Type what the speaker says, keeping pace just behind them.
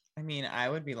mean, I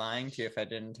would be lying to you if I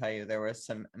didn't tell you there was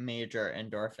some major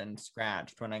endorphins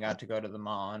scratched when I got to go to the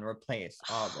mall and replace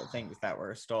all the things that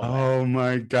were stolen. Oh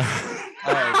my God.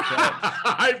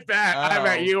 I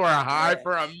bet you were high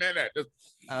for a minute.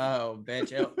 Oh,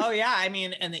 bitch. Yeah. I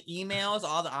mean, and the emails,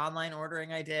 all the online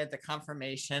ordering I did, the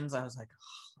confirmations, I was like,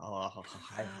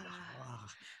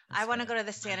 I want to go to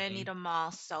the Santa Anita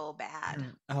Mall so bad.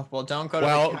 Oh, well, don't go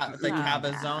to the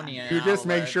Cabazonia. You just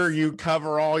make sure you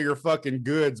cover all your fucking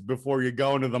goods before you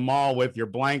go into the mall with your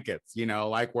blankets, you know,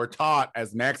 like we're taught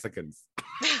as Mexicans.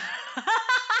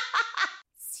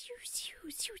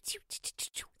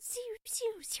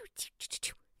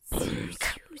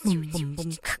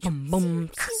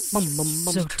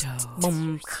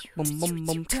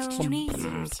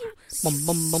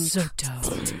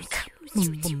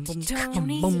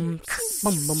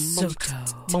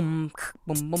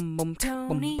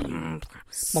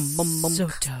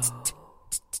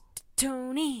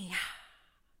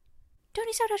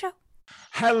 Tony Soto Show.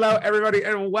 Hello, everybody,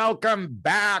 and welcome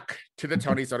back to the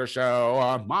Tony Soto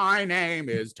Show. My name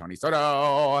is Tony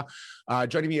Soto.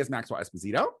 Joining me is Maxwell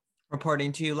Esposito.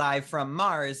 Reporting to you live from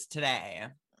Mars today.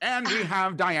 And we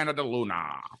have Diana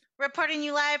DeLuna. Reporting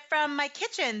you live from my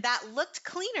kitchen that looked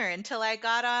cleaner until I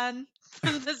got on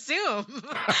the Zoom.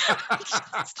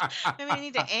 Maybe I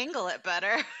need to angle it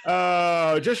better.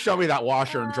 Oh, just show me that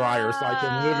washer and dryer so I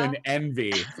can live in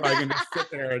envy. So I can just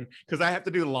sit there and because I have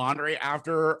to do laundry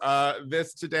after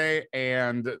this today,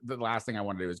 and the last thing I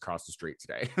want to do is cross the street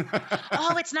today.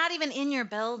 Oh, it's not even in your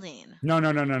building. No.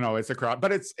 It's across,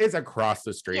 but it's across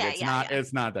the street.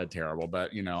 It's not that terrible,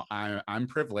 but you know, I'm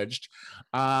privileged.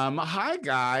 Hi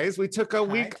guys, we took a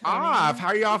week off. How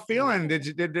are y'all feeling?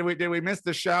 Did we miss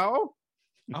the show?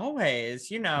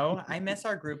 Always, you know, I miss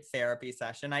our group therapy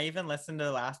session. I even listened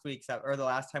to last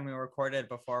time we recorded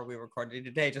before we recorded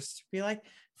today, just to be like,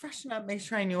 freshen up, make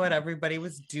sure I knew what everybody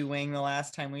was doing the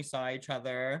last time we saw each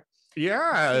other.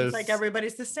 Yes. Seems like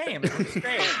everybody's the same. It's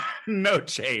great. No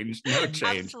change.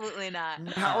 Absolutely not.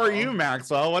 No. How are you,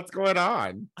 Maxwell? What's going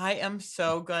on? I am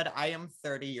so good. I am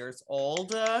 30 years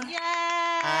old. Yay!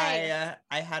 I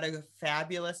had a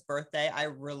fabulous birthday. I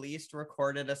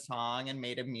recorded a song and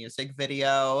made a music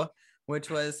video, which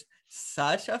was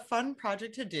such a fun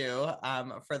project to do.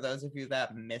 For those of you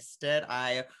that missed it,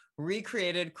 I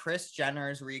recreated Kris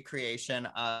Jenner's recreation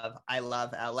of I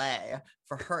Love LA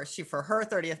for her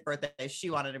 30th birthday. She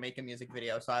wanted to make a music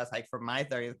video, so I was like, for my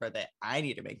 30th birthday I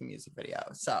need to make a music video.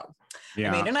 So I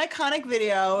made an iconic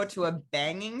video to a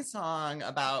banging song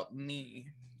about me.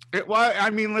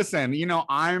 Listen, you know,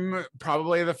 I'm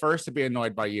probably the first to be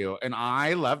annoyed by you, and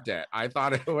I loved it. I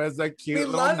thought it was a cute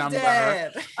little number.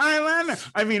 I love it.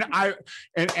 I mean,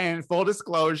 and full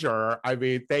disclosure, I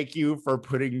mean, thank you for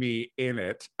putting me in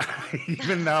it,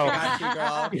 even though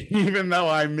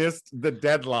I missed the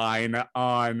deadline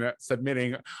on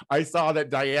submitting. I saw that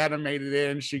Diana made it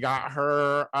in. She got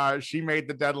she made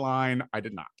the deadline. I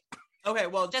did not. Okay,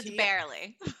 well, just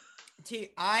barely.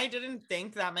 I didn't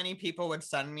think that many people would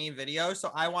send me videos,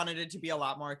 so I wanted it to be a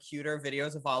lot more cuter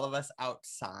videos of all of us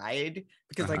outside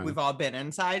because like we've all been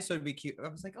inside, so it'd be cute. I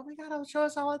was like, oh my god, I'll show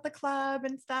us all at the club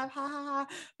and stuff, ha ha ha.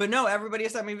 But no, everybody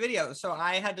sent me videos, so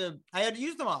I had to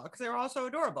use them all because they were all so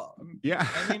adorable. Yeah,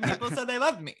 I mean, people said they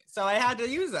loved me, so I had to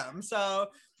use them. So.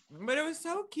 But it was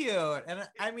so cute. And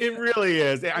I mean, it really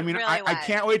is. I mean, I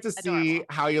can't wait to see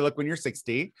how you look when you're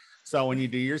 60. So when you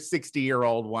do your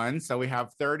 60-year-old one, so we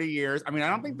have 30 years. I mean, I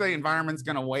don't think the environment's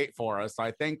going to wait for us.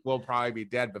 I think we'll probably be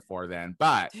dead before then.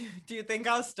 But do you think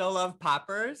I'll still love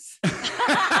poppers? Like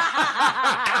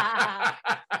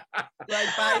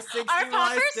by 60, are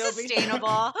poppers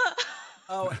sustainable?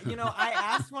 Oh, you know, I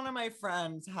asked one of my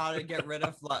friends how to get rid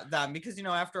of them because, you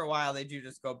know, after a while they do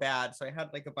just go bad. So I had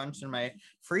like a bunch in my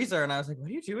freezer and I was like, what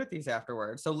do you do with these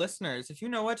afterwards? So listeners, if you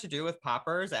know what to do with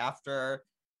poppers after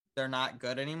they're not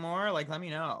good anymore, like, let me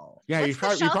know. Yeah, what's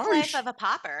the shelf life of a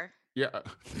popper? Yeah.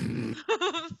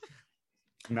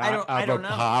 I don't know.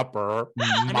 Popper,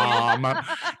 mom.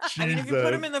 I mean, if you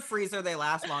put them in the freezer, they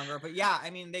last longer. But yeah, I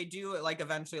mean, they do like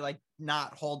eventually like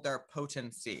not hold their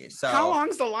potency. So how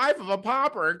long's the life of a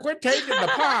popper? Quit taking the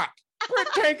pot. Quit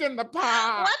taking the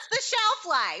pot. What's the shelf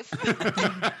life?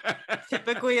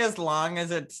 Typically as long as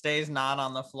it stays not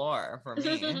on the floor for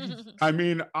me. I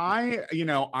mean,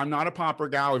 I'm not a popper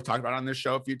gal. We've talked about it on this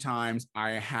show a few times.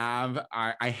 I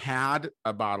had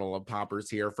a bottle of poppers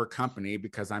here for company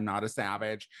because I'm not a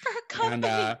savage. For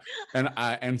company.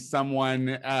 And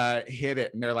someone hit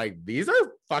it and they're like, these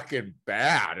are fucking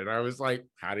bad. And I was like,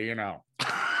 how do you know?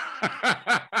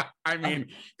 I mean,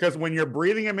 because when you're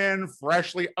breathing them in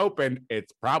freshly opened,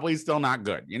 it's probably still not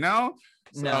good, you know?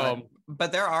 So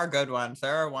But there are good ones.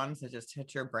 There are ones that just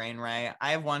hit your brain right.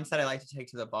 I have ones that I like to take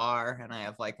to the bar, and I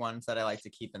have like ones that I like to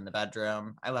keep in the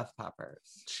bedroom. I love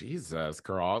poppers. Jesus,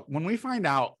 girl. When we find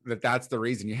out that that's the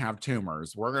reason you have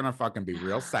tumors, we're going to fucking be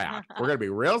real sad. We're going to be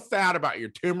real sad about your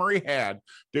tumory head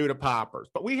due to poppers.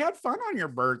 But we had fun on your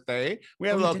birthday. We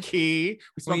had a little key.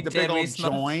 We smoked the big old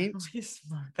joint. We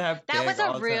smoked that was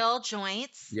a real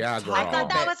joint. Yeah, girl. I thought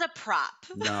that was a prop.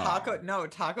 No.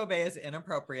 Taco Bay is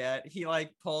inappropriate. He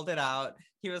like pulled it out.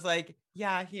 He was like,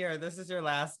 yeah, here, this is your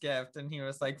last gift. And he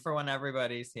was like, for when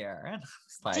everybody's here. And I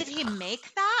was like, did he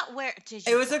make that? Where did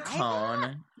you? It was a cone.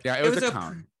 That? Yeah, it was a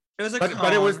cone. It was a cone.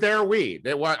 But it was their weed.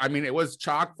 It was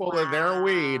chock full of their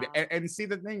weed. And see,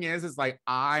 the thing is like,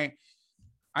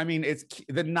 I mean, it's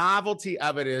the novelty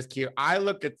of it is cute. I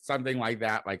look at something like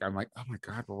that, like I'm like, oh my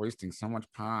God, we're wasting so much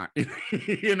pot.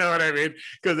 You know what I mean?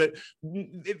 Because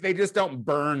they just don't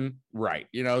burn right.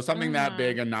 You know, something that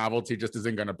big and novelty just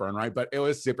isn't going to burn right. But it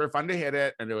was super fun to hit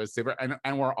it, and it was super.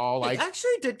 And we're all like, it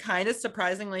actually did kind of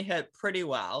surprisingly hit pretty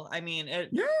well. I mean,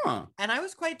 yeah. And I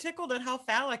was quite tickled at how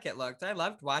phallic it looked. I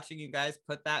loved watching you guys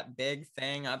put that big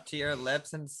thing up to your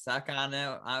lips and suck on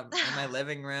it in my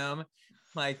living room.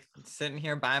 Like sitting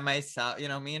here by myself, you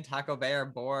know, me and Taco Bay are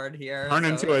bored here. Turn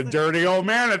into a dirty old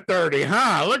man at 30,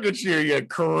 huh? Look at you, you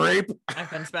creep.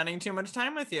 I've been spending too much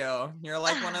time with you. You're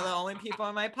like one of the only people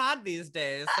on my pod these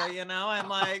days. So, you know, I'm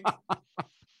like,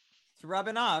 it's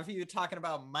rubbing off. You talking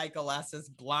about Michael S.'s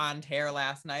blonde hair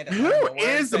last night. Who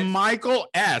is Michael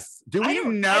S? Do we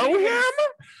know him?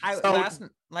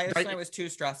 Last night was too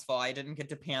stressful. I didn't get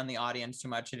to pan the audience too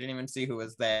much. I didn't even see who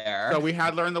was there. So we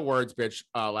had Learn the Words, bitch,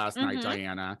 last night,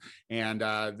 Diana. And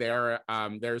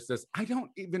there's this, I don't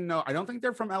even know. I don't think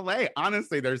they're from LA.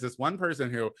 Honestly, there's this one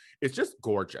person who is just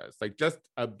gorgeous, like just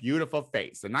a beautiful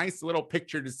face, a nice little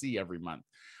picture to see every month.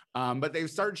 But they've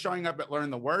started showing up at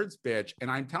Learn the Words, bitch.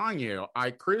 And I'm telling you,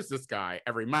 I cruise this guy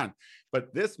every month.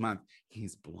 But this month,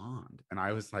 he's blonde. And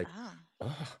I was like,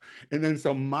 oh. And then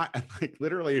so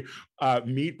literally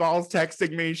Meatball's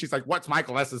texting me. She's like, what's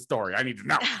Michael S.'s story? I need to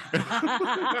know.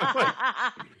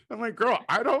 I'm like, girl,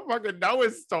 I don't fucking know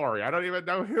his story. I don't even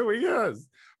know who he is.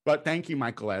 But thank you,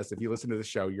 Michael S. If you listen to the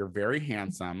show, you're very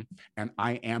handsome. And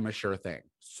I am a sure thing.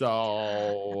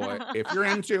 So if you're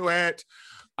into it,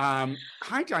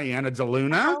 hi, Diana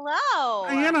DeLuna. Hello.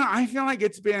 Diana, I feel like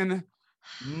it's been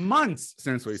months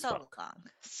since we spoke.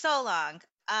 So long.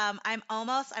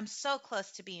 I'm so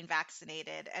close to being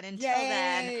vaccinated. And until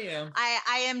then,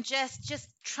 I am just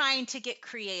trying to get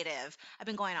creative. I've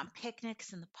been going on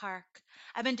picnics in the park.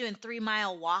 I've been doing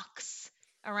 3-mile walks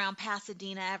around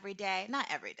Pasadena every day. Not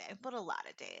every day, but a lot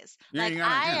of days. Yeah,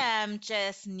 I am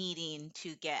just needing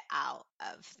to get out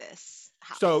of this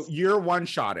house. So you're one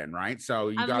shot in, right?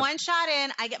 So I'm one shot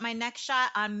in. I get my next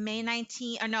shot on May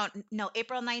 19th, or no,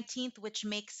 April 19th, which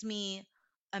makes me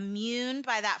immune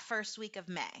by that first week of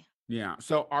May. Yeah.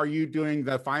 So are you doing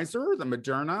the Pfizer, the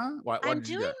Moderna? I'm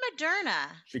doing Moderna.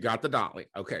 She got the Dolly.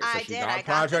 Okay. So I she did. got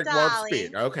Project Warp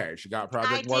Speed. Okay. She got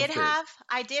Project Warp Speed.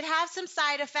 I did have some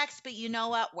side effects, but you know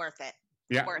what? Worth it.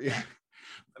 Yeah. Worth it.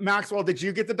 Maxwell, did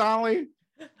you get the Dolly?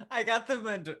 I got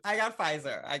Pfizer.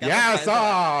 I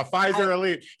got Pfizer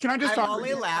Elite. Can I just I'm talk?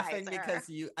 only laughing because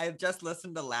I just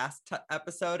listened to last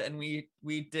episode and we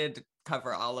did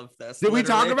cover all of this. Did we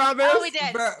talk about this? Oh, we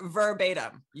did.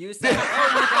 Verbatim. You said,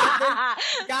 oh,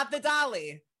 you got the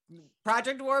Dolly.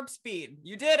 Project Warp Speed.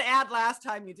 You did add last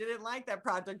time. You didn't like that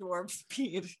Project Warp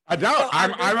Speed. I don't. So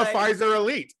I'm a Pfizer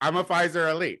Elite. I'm a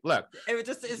Pfizer Elite. Look. It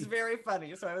just is very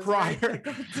funny. So I was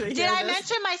Did I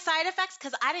mention my side effects?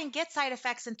 Because I didn't get side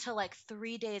effects until like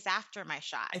 3 days after my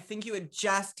shot. I think you had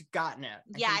just gotten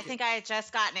it. I think I had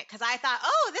just gotten it because I thought,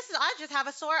 I just have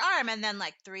a sore arm. And then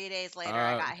like 3 days later,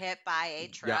 I got hit by a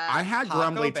truck. Yeah, I had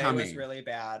grumbly tummy. It was really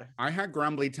bad. I had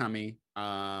grumbly tummy.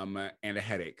 And a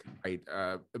headache, right?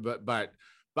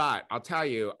 But I'll tell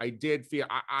you, I did feel,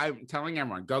 I'm telling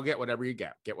everyone, go get whatever you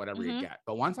get whatever you get.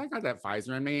 But once I got that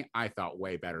Pfizer in me, I felt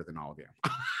way better than all of you.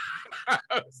 I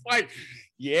was like,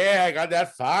 yeah, I got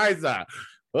that Pfizer.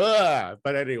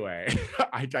 But anyway,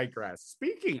 I digress.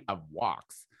 Speaking of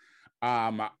walks,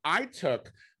 I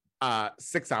took a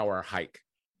 6-hour hike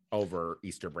over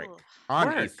Easter break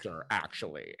Easter,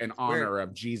 actually, in honor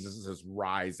of Jesus's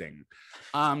rising.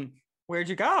 Where'd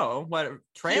you go? What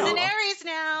trail? He's in Aries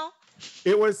now.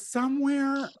 It was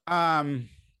somewhere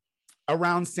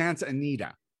around Santa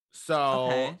Anita.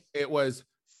 So it was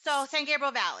San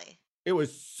Gabriel Valley. It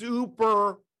was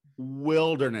super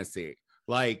wildernessy.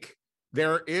 Like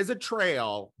there is a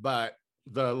trail, but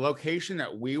the location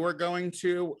that we were going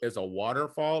to is a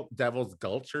waterfall, Devil's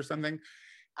Gulch or something.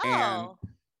 Oh.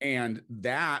 And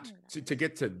that to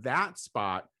get to that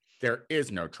spot there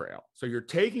is no trail. So you're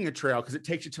taking a trail because it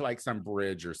takes you to like some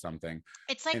bridge or something.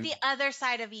 It's like the other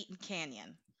side of Eaton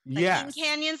Canyon. Like yes. Eaton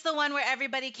Canyon's the one where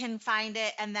everybody can find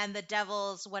it, and then the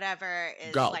Devil's whatever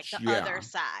is Gulch, like the other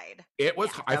side. It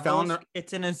was, I found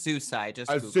it's in Azusa.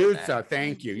 Azusa,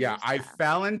 thank you. Yeah, I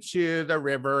fell into the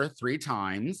river 3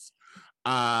 times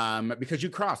because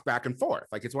you cross back and forth.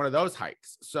 Like it's one of those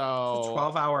hikes. So it's a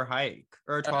 12-hour hike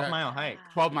or a 12-mile hike.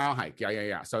 12-mile hike.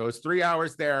 Yeah. So it was 3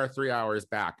 hours there, 3 hours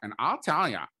back. And I'll tell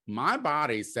you, my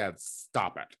body said,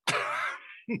 stop it.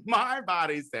 My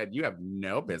body said, you have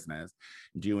no business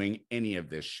doing any of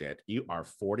this shit. You are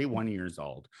 41 years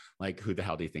old. Like, who the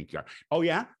hell do you think you are? Oh,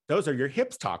 yeah, those are your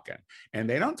hips talking. And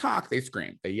they don't talk, they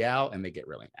scream, they yell, and they get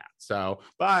really mad. So,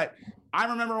 but I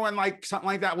remember when like something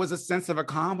like that was a sense of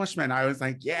accomplishment. I was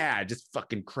like, yeah, I just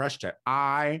fucking crushed it.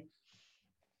 I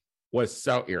was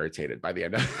so irritated by the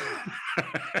end of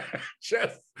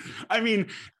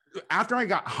after I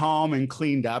got home and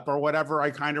cleaned up or whatever, I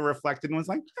kind of reflected and was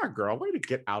like, yeah, girl, way to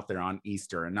get out there on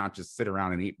Easter and not just sit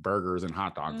around and eat burgers and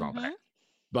hot dogs all day.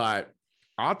 But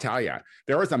I'll tell you,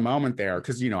 there was a moment there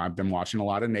because, I've been watching a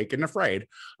lot of Naked and Afraid.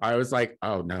 I was like,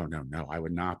 oh, no, I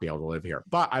would not be able to live here.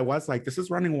 But I was like, this is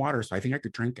running water, so I think I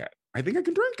could drink it. I think I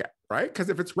can drink it, right? Because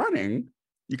if it's running,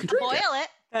 you can drink it. Boil it.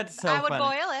 That's so I would funny.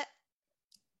 boil it.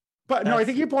 But no, I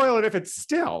think you boil it if it's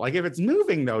still. Like if it's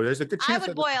moving, though, there's a good chance. I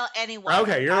would boil any water.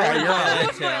 Okay, you're right. I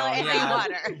would boil any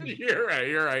water.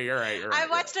 You're right. I've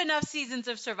watched enough seasons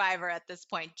of Survivor at this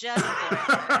point. Just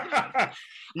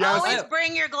boil. Always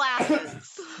bring your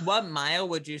glasses. What mile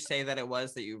would you say that it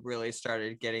was that you really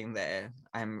started getting the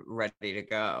I'm ready to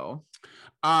go?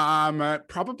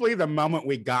 Probably the moment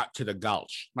we got to the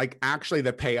Gulch, like actually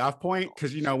the payoff point.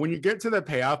 Because when you get to the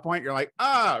payoff point, you're like,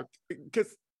 oh,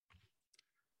 because.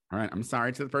 All right, I'm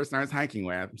sorry to the person I was hiking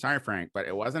with. I'm sorry, Frank, but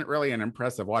it wasn't really an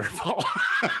impressive waterfall.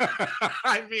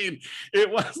 I mean, it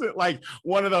wasn't like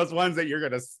one of those ones that you're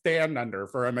going to stand under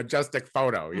for a majestic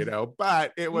photo,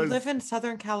 but it was. You live in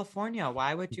Southern California.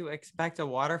 Why would you expect a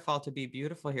waterfall to be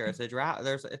beautiful here?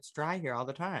 It's dry here all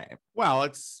the time. Well,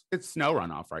 it's snow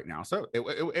runoff right now, so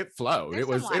it flowed. It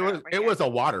was a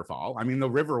waterfall. I mean,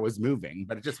 the river was moving,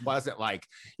 but it just wasn't like,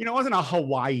 it wasn't a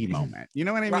Hawaii moment. You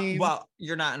know what I mean? Well,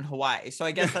 you're not in Hawaii, so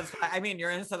I guess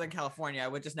you're in Southern California. I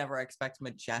would just never expect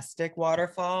majestic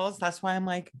waterfalls. That's why I'm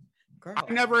like, girl.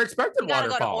 I never expected waterfalls. You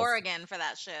gotta go to Oregon for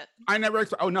that shit.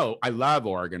 Oh no, I love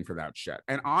Oregon for that shit.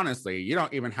 And honestly, you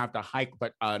don't even have to hike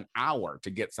but an hour to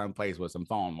get someplace with some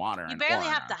falling water. You barely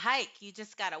have to hike. You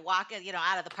just gotta walk it,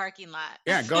 out of the parking lot.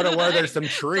 Yeah, go to where there's some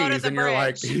trees and you're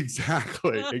like,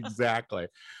 exactly.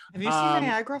 Have you seen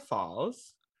Niagara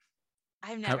Falls?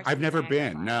 I've never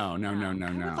been. No.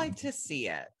 I would like to see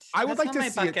it. I would like to see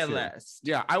it bucket list.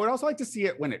 Yeah, I would also like to see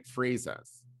it when it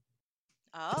freezes.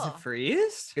 Oh, does it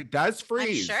freeze? It does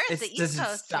freeze. I'm sure it's the East Coast.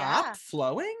 Does it stop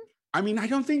flowing? I mean, I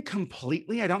don't think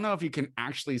completely. I don't know if you can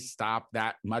actually stop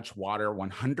that much water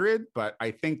 100, but I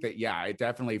think that it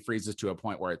definitely freezes to a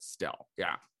point where it's still.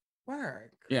 Yeah.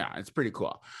 Work. Yeah, it's pretty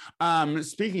cool.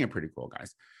 Speaking of pretty cool,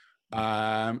 guys.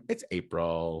 It's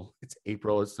April. It's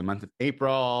the month of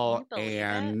April,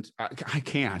 and I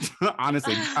can't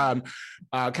honestly.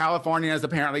 California is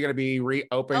apparently going to be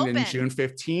reopened in June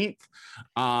 15th.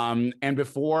 And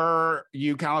before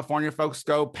you California folks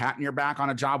go patting your back on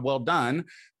a job well done,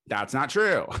 that's not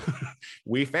true.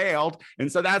 We failed, and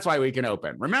so that's why we can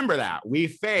open. Remember that we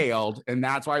failed, and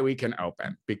that's why we can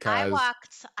open. Because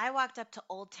I walked up to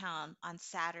Old Town on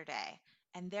Saturday.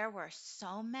 And there were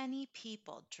so many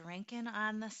people drinking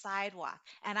on the sidewalk.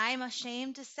 And I'm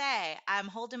ashamed to say, I'm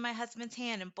holding my husband's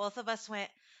hand, and both of us went,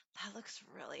 that looks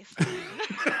really fun.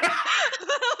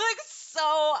 That looks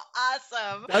so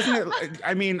awesome. Doesn't it?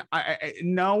 I mean,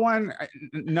 no one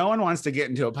wants to get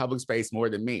into a public space more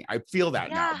than me. I feel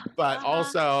that now. But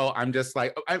also, I'm just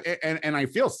like, and I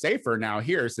feel safer now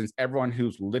here since everyone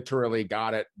who's literally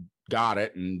got it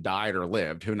and died or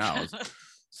lived, who knows.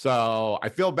 So I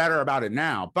feel better about it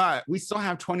now, but we still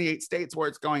have 28 states where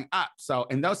it's going up. So,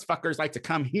 and those fuckers like to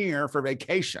come here for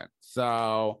vacation.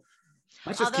 So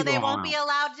although they won't be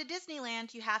allowed to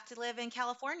Disneyland, you have to live in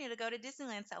California to go to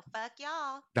Disneyland. So fuck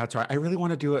y'all. That's right. I really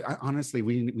want to do it. Honestly,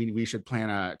 we should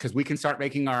plan because we can start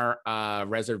making our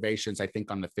reservations, I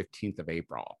think, on the 15th of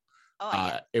April.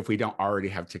 If we don't already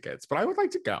have tickets, but I would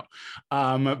like to go.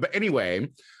 But anyway,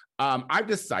 I've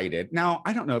decided now,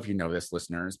 I don't know if you know this,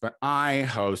 listeners, but I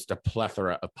host a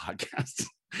plethora of podcasts.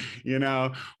 you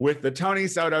know, with the Tony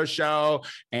Soto show,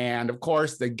 and of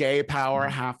course the Gay Power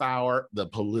half hour, the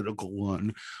political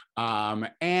one.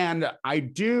 And I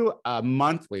do a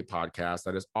monthly podcast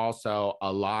that is also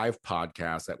a live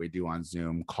podcast that we do on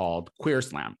Zoom called Queer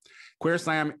Slam. Queer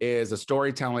Slam is a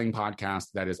storytelling podcast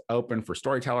that is open for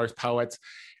storytellers, poets,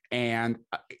 and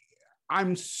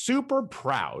I'm super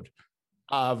proud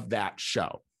of that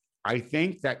show. I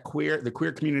think that the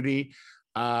queer community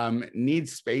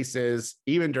needs spaces,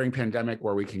 even during pandemic,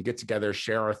 where we can get together,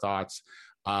 share our thoughts,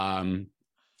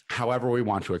 however we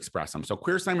want to express them. So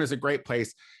Queer Slam is a great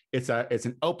place. It's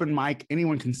an open mic.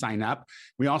 Anyone can sign up.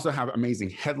 We also have amazing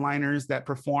headliners that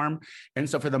perform. And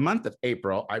so for the month of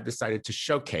April, I've decided to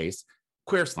showcase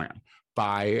Queer Slam.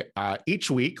 By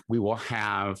each week, we will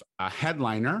have a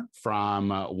headliner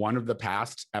from one of the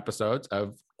past episodes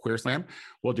of Queer Slam.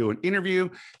 We'll do an interview.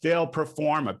 They'll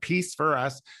perform a piece for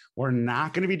us. We're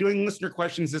not going to be doing listener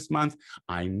questions this month,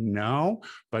 I know,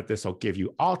 but this will give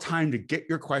you all time to get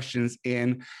your questions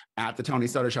in at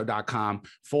thetonysotoshow.com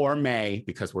for May,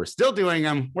 because we're still doing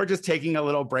them. We're just taking a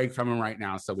little break from them right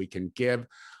now so we can give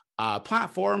a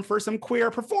platform for some queer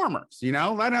performers, you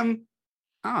know, let them,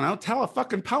 I don't know, tell a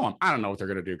fucking poem. I don't know what they're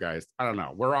going to do, guys. I don't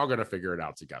know. We're all going to figure it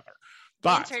out together.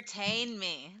 But entertain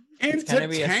me.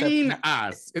 Entertain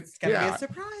us. It's going to be a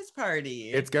surprise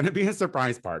party. It's going to be a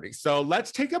surprise party. So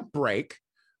let's take a break.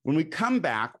 When we come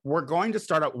back, we're going to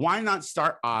start out. Why not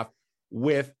start off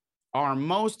with our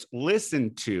most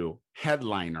listened to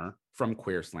headliner from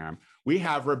Queer Slam? We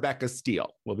have Rebecca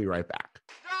Steele. We'll be right back.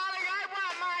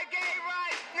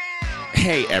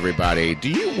 Hey everybody,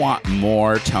 do you want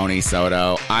more Tony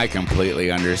Soto? I completely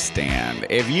understand.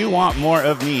 If you want more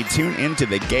of me, tune into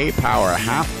the Gay Power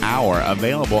half hour,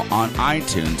 available on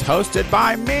iTunes, hosted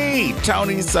by me,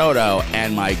 Tony Soto,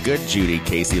 and my good Judy,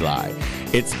 Casey Lai.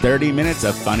 It's 30 minutes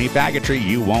of funny faggotry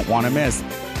you won't want to miss.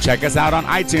 Check us out on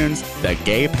iTunes, the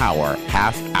Gay Power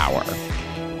half hour.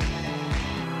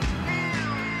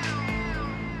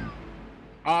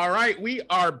 All right, we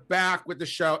are back with the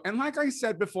show. And like I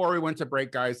said before we went to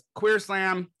break, guys, Queer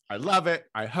Slam, I love it.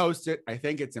 I host it. I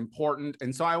think it's important.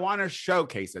 And so I want to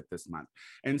showcase it this month.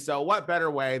 And so what better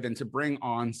way than to bring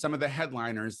on some of the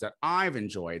headliners that I've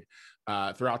enjoyed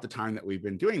throughout the time that we've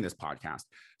been doing this podcast.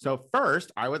 So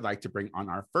first, I would like to bring on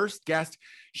our first guest.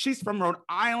 She's from Rhode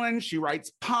Island. She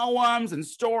writes poems and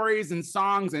stories and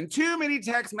songs and too many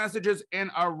text messages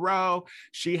in a row.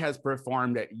 She has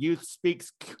performed at Youth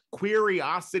Speaks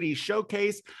Queeriosity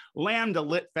Showcase, Lambda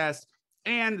Lit Fest,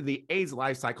 and the AIDS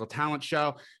Life Cycle Talent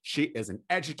Show. She is an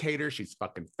educator. She's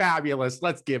fucking fabulous.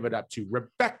 Let's give it up to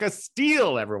Rebecca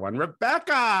Steele, everyone.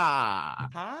 Rebecca.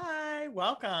 Hi,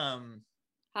 welcome.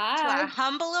 Hi. To our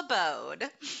humble abode.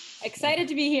 Excited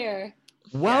to be here.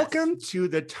 Welcome to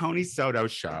the Tony Soto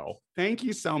Show. Thank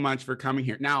you so much for coming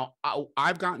here. Now,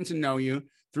 I've gotten to know you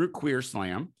through Queer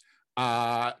Slam.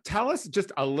 Tell us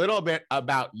just a little bit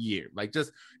about you. Like,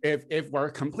 just if we're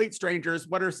complete strangers,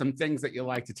 what are some things that you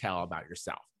like to tell about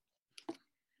yourself?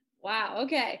 Wow.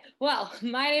 Okay. Well,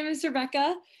 my name is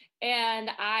Rebecca, and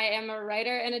I am a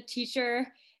writer and a teacher.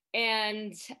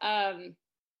 And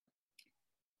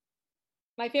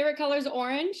my favorite color is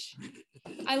orange.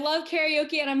 I love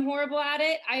karaoke, and I'm horrible at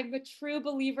it. I'm a true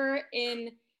believer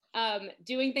in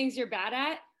doing things you're bad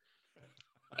at.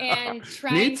 And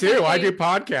trying. Me too. I do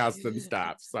podcasts and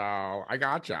stuff, so I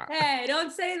gotcha. Hey,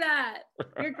 don't say that.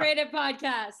 You're great at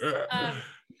podcasts.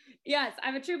 Yes,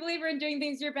 I'm a true believer in doing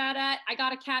things you're bad at. I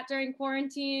got a cat during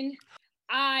quarantine.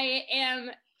 I am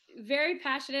very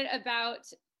passionate about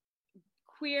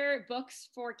queer books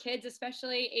for kids,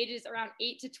 especially ages around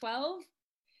 8 to 12.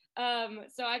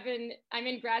 So I'm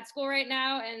in grad school right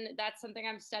now, and that's something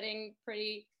I'm studying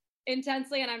pretty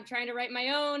intensely, and I'm trying to write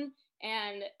my own.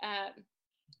 And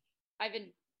I've been,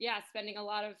 spending a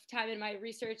lot of time in my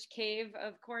research cave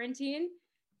of quarantine.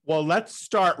 Well, let's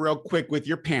start real quick with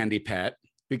your pandy pet,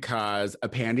 because a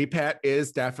pandy pet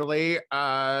is definitely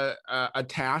a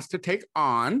task to take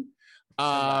on.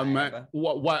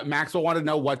 What Maxwell wanted to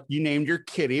know what you named your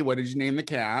kitty. What did you name the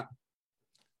cat?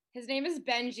 His name is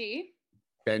Benji.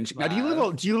 Benji. Now,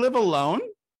 do you live alone?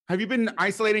 Have you been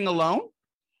isolating alone?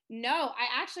 No, I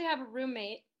actually have a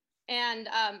roommate. And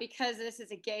because this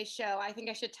is a gay show, I think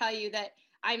I should tell you that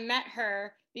I met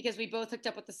her because we both hooked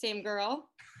up with the same girl.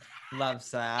 Love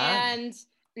that. And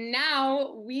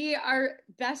now we are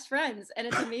best friends, and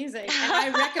it's amazing. And I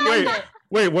recommend it.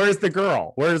 Wait, where's the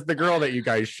girl? Where's the girl that you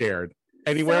guys shared?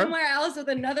 Anywhere? Somewhere else with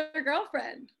another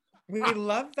girlfriend. We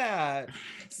love that.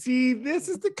 See, this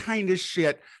is the kind of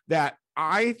shit that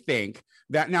I think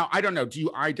that now, I don't know, do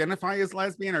you identify as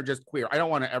lesbian or just queer? I don't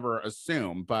want to ever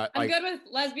assume, but I'm good with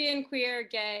lesbian, queer,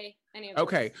 gay. any of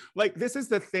okay those. Like, this is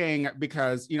the thing,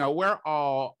 because we're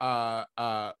all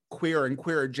queer and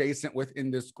queer adjacent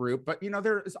within this group, but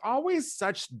there's always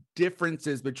such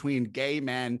differences between gay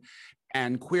men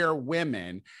and queer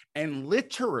women. And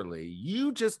literally,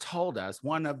 you just told us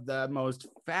one of the most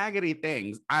faggoty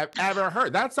things I've ever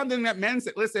heard. That's something that men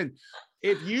say. Listen,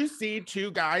 if you see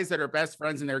two guys that are best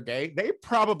friends and they're gay, they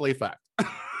probably fucked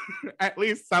at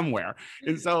least somewhere.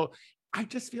 And so I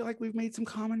just feel like we've made some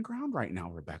common ground right now,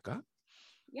 Rebecca.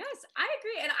 Yes, I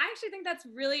agree. And I actually think that's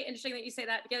really interesting that you say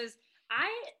that, because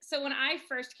so when I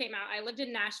first came out, I lived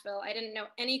in Nashville. I didn't know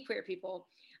any queer people.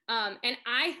 And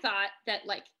I thought that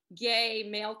like gay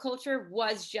male culture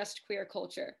was just queer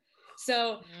culture.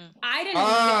 So I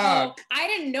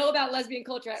didn't know about lesbian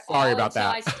culture at all. Sorry about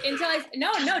that.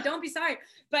 No, don't be sorry.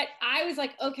 But I was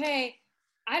like, okay,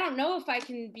 I don't know if I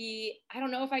can be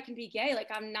gay. Like,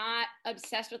 I'm not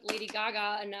obsessed with Lady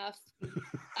Gaga enough.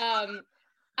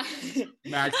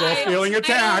 Maxwell's feeling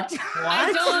attacked.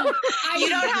 You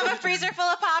don't have a freezer full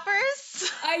of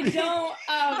poppers? I don't.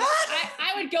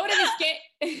 I would go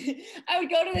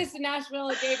to this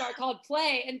Nashville gay bar called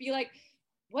Play and be like,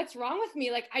 what's wrong with me?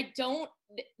 Like, I don't.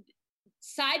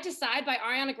 Side to Side by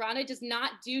Ariana Grande does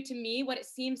not do to me what it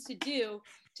seems to do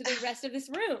to the rest of this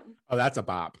room. Oh, that's a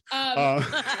bop.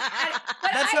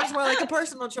 That sounds more like a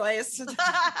personal choice.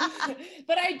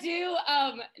 But I do,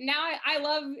 now I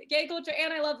love gay culture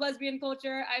and I love lesbian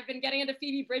culture. I've been getting into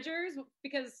Phoebe Bridgers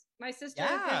because my sister.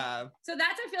 Yeah. So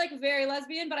that's, I feel like, very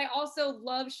lesbian, but I also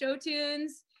love show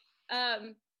tunes.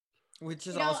 Which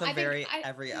is also every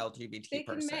LGBT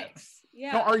person. Mix.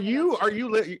 Yeah. No,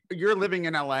 you're living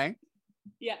in LA?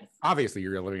 Yes. Obviously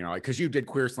you're living in LA because you did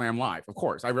Queer Slam Live. Of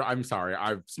course. I'm sorry.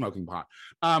 I'm smoking pot.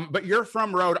 But you're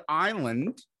from Rhode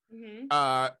Island.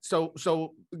 Mm-hmm.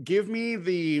 So give me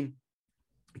the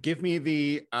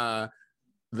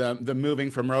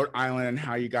moving from Rhode Island and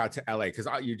how you got to LA, because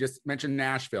you just mentioned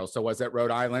Nashville. So was it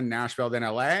Rhode Island, Nashville, then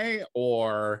LA,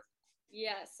 or?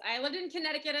 Yes, I lived in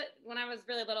Connecticut when I was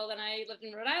really little. Then I lived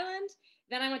in Rhode Island.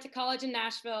 Then I went to college in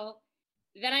Nashville.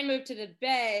 Then I moved to the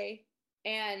Bay,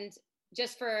 and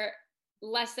just for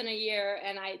less than a year.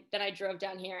 And then I drove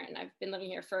down here, and I've been living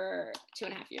here for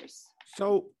 2.5 years.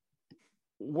 So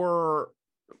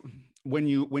when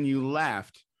you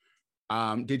left,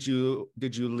 did you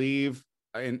leave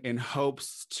in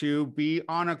hopes to be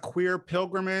on a queer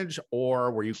pilgrimage,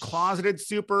 or were you closeted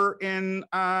super in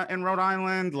Rhode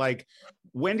Island? Like,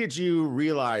 when did you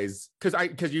realize,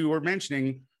 because you were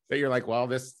mentioning that you're like, well,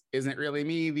 this isn't really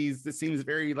me, this seems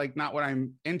very like not what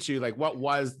I'm into. Like, what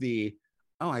was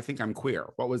I think I'm queer?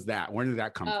 What was that? Where did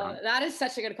that come from? That is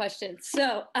such a good question.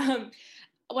 So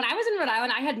when I was in Rhode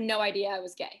Island, I had no idea I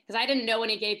was gay because I didn't know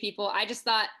any gay people. I just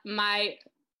thought my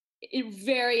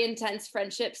very intense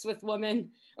friendships with women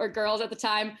or girls at the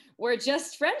time were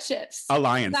just friendships.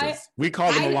 Alliances. We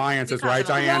call them alliances, right,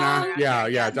 Diana?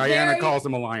 Yeah. Diana calls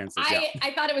them alliances.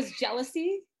 I thought it was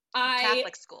jealousy.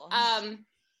 Catholic school.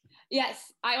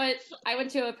 Yes, I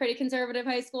went to a pretty conservative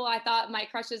high school. I thought my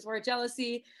crushes were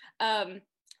jealousy. And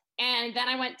then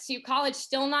I went to college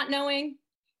still not knowing.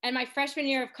 And my freshman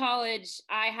year of college,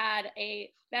 I had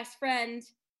a best friend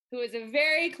who was a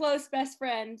very close best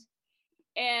friend.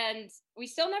 And we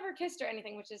still never kissed or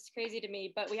anything, which is crazy to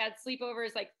me. But we had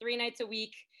sleepovers like 3 nights a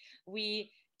week.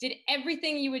 We did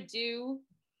everything you would do.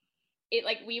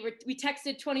 We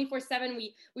texted 24/7.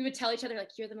 We would tell each other like,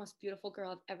 "You're the most beautiful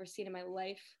girl I've ever seen in my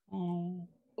life." Oh.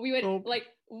 We would like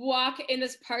walk in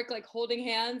this park like holding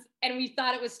hands, and we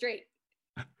thought it was straight.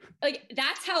 Like,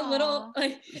 that's how little.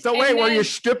 Like, so wait, were you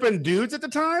stripping dudes at the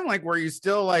time? Like, were you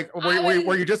still like,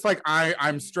 were you just like,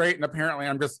 I'm straight and apparently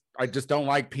I just don't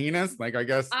like penis? Like, I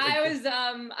guess I was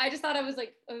I just thought I was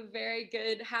like a very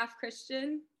good half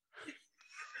Christian.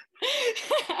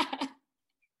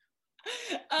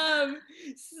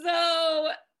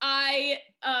 So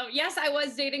yes, I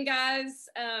was dating guys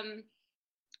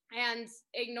and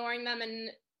ignoring them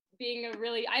and being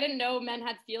I didn't know men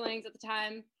had feelings at the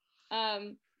time.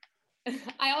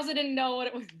 I also didn't know what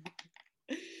it was.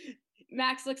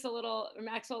 Maxwell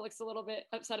looks a little bit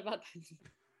upset about this.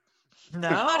 No.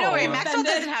 Oh, don't worry. Maxwell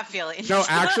doesn't have feelings. No,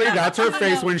 actually, that's her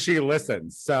face when she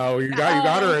listens. So you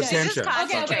got her attention.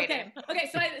 Okay.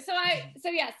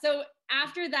 So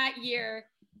after that year,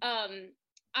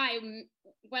 I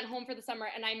went home for the summer,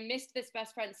 and I missed this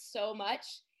best friend so much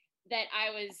that I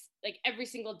was like, every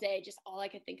single day, just all I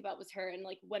could think about was her, and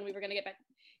like when we were gonna get back,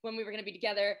 when we were gonna be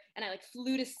together. And I like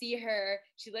flew to see her.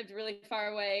 She lived really far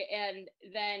away, and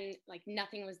then like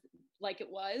nothing was like it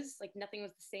was. Like, nothing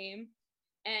was the same.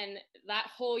 And that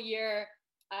whole year,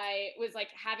 I was like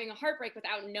having a heartbreak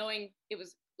without knowing it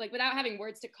was like, without having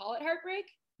words to call it heartbreak.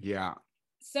 Yeah.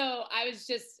 So I was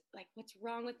just like, what's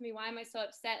wrong with me? Why am I so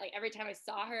upset? Like every time I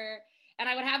saw her, and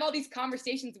I would have all these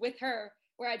conversations with her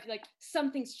where I'd be like,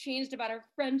 something's changed about our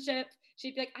friendship.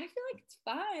 She'd be like, I feel like it's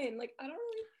fine. Like, I don't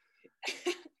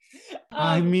really.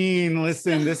 I mean,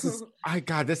 listen, this is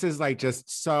like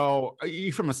just so. Are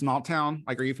you from a small town?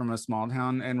 Like, are you from a small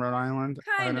town in Rhode Island?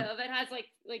 Kind of. It has like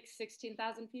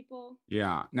 16,000 people.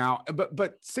 Yeah. Now,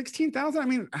 but 16,000. I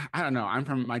mean, I don't know.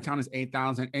 My town is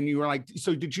 8,000, and you were like,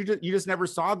 so did you just never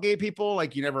saw gay people?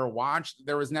 Like, you never watched?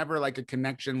 There was never like a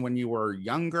connection when you were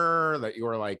younger that you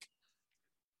were like.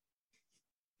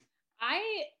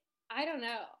 I don't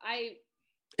know.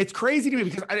 It's crazy to me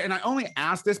because I only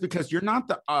ask this because you're not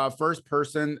the first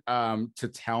person to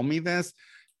tell me this.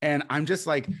 And I'm just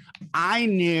like, I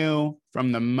knew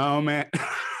from the moment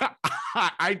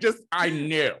I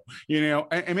knew, you know,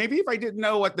 and maybe if I didn't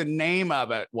know what the name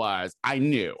of it was, I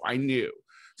knew.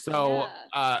 So,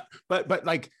 but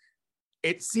like,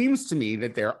 it seems to me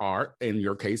that there are, in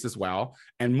your case as well,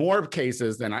 and more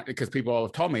cases than because people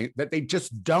have told me that they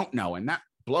just don't know. And that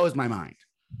blows my mind.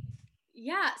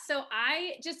 Yeah. So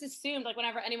I just assumed like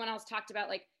whenever anyone else talked about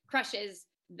like crushes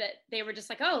that they were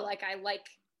just like, oh, like I like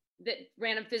the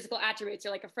random physical attributes or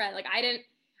like a friend. Like I didn't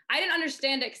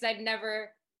understand it because I've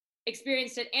never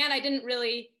experienced it. And I didn't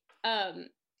really,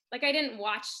 like I didn't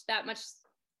watch that much.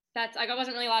 That's like, I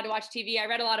wasn't really allowed to watch TV. I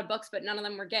read a lot of books, but none of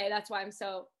them were gay. That's why I'm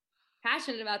so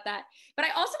passionate about that. But I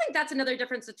also think that's another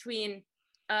difference between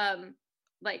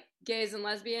like gays and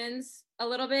lesbians a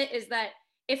little bit is that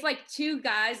if like two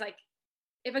guys, like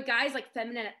if a guy's like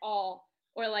feminine at all,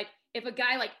 or like if a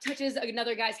guy like touches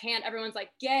another guy's hand, everyone's like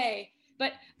gay.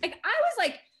 But like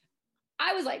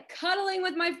I was like cuddling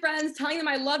with my friends, telling them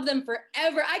I loved them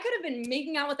forever. I could have been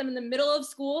making out with them in the middle of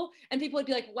school and people would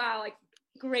be like, wow, like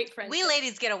great friendship. We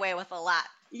ladies get away with a lot.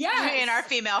 Yeah. In our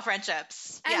female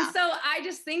friendships. And so I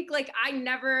just think like I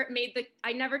never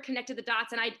connected the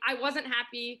dots, and I wasn't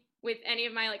happy with any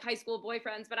of my like high school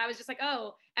boyfriends, but I was just like,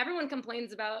 oh, everyone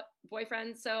complains about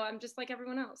boyfriends, so I'm just like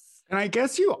everyone else. And I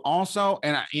guess you also,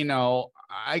 and you know,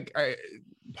 I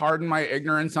pardon my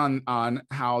ignorance on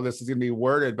how this is going to be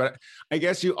worded, but I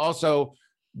guess you also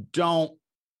don't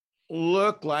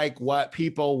look like what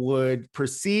people would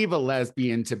perceive a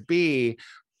lesbian to be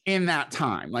in that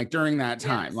time, like during that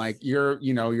time. Yes. Like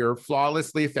you're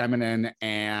flawlessly feminine,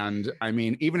 and I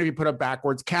mean, even if you put a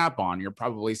backwards cap on, you're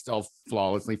probably still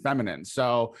flawlessly feminine.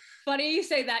 So funny you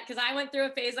say that, because I went through a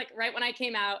phase like right when I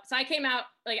came out. So I came out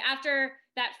like after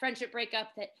that friendship breakup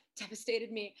that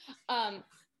devastated me.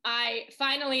 I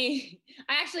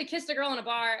actually kissed a girl in a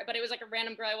bar, but it was like a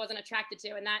random girl I wasn't attracted to,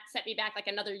 and that set me back like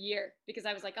another year because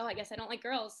I was like, oh, I guess I don't like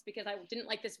girls because I didn't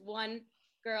like this one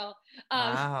girl.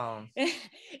 Wow.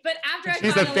 But after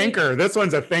she's a thinker. This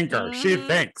one's a thinker. She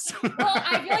thinks. Well,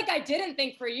 I feel like I didn't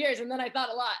think for years, and then I thought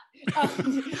a lot.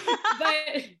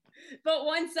 But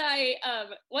once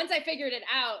I figured it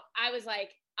out, I was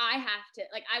like, I have to.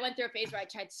 Like, I went through a phase where I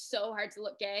tried so hard to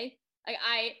look gay. Like,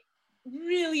 I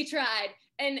really tried,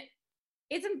 and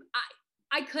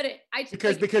I couldn't.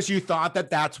 Because you thought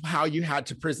that that's how you had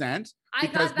to present. I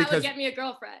thought that would get me a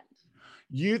girlfriend.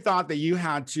 You thought that you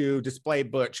had to display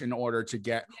butch in order to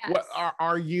get. Yes. What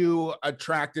are you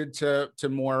attracted to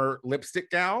more lipstick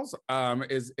gals?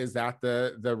 Is that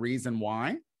the reason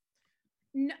why?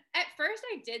 No, at first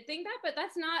I did think that, but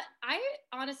that's not. I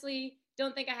honestly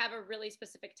don't think I have a really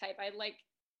specific type. I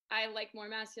like more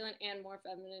masculine and more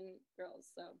feminine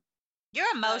girls. So you're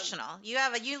emotional.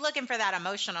 You looking for that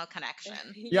emotional connection.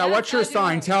 Yeah. What's your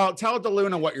sign? Tell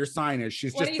DeLuna what your sign is.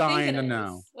 She's just dying to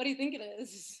know. What do you think it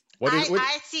is?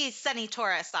 I see Sunny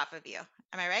Taurus off of you.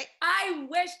 Am I right? I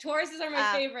wish Tauruses are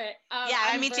my favorite.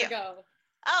 Yeah, me too.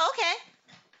 Oh, okay.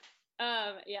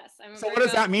 Yes, I'm a so Virgo. What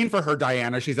does that mean for her,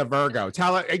 Diana? She's a Virgo.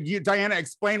 Tell her, Diana,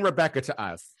 explain Rebecca to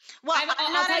us. Well,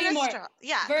 I'll tell you more.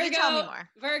 Yeah, Virgo, you tell me more.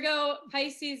 Virgo,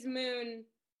 Pisces moon,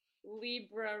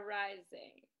 Libra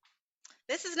rising.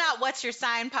 This is not What's Your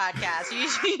Sign podcast.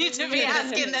 You need to be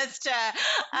asking this to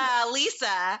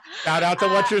Lisa. Shout out to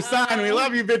What's Your Sign. We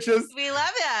love you, bitches. We love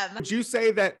him. Would you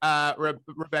say that,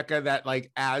 Rebecca, that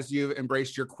like as you've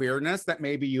embraced your queerness, that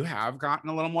maybe you have gotten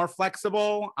a little more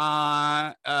flexible?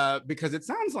 Because it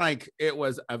sounds like it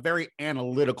was a very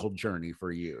analytical journey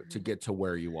for you to get to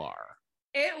where you are.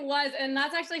 It was, and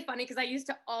that's actually funny because I used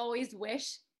to always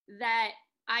wish that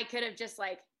I could have just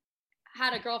like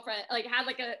had a girlfriend, like had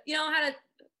like had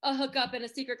a hookup and a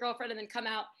secret girlfriend and then come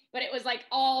out, but it was like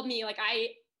all me, like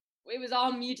it was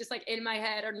all me just like in my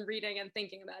head and reading and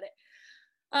thinking about it.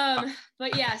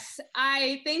 But yes,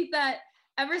 I think that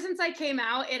ever since I came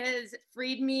out, it has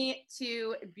freed me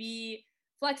to be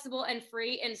flexible and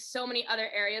free in so many other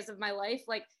areas of my life.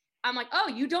 Like, I'm like, oh,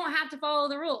 you don't have to follow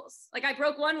the rules. Like, I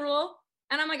broke one rule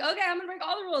and I'm like, okay, I'm gonna break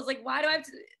all the rules. Like, why do I have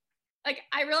to, like,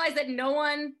 I realized that no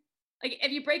one, like,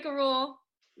 if you break a rule,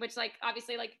 which, like,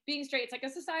 obviously, like, being straight, it's like a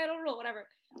societal rule, whatever.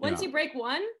 Once you break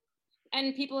one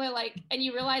and people are like, and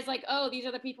you realize, like, oh, these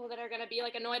are the people that are gonna be,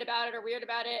 like, annoyed about it or weird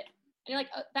about it. And you're like,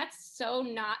 oh, that's so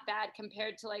not bad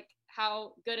compared to, like,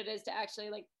 how good it is to actually,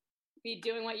 like, be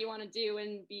doing what you want to do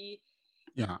and be.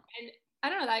 And I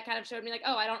don't know, that kind of showed me, like,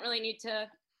 oh, I don't really need to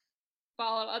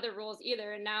follow other rules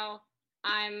either. And now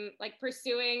I'm, like,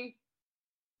 pursuing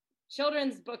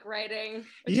children's book writing.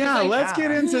 Yeah, let's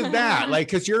get into that. Like,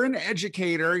 because you're an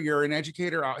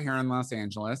educator out here in Los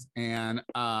Angeles, and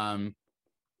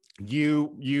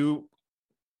you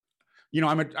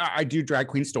know, I do Drag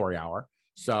Queen Story Hour.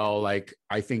 So, like,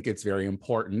 I think it's very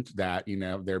important that, you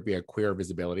know, there be a queer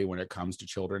visibility when it comes to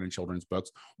children and children's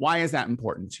books. Why is that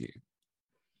important to you?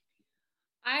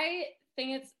 I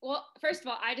think it's, well, first of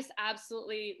all, I just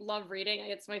absolutely love reading.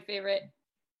 It's my favorite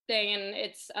thing. And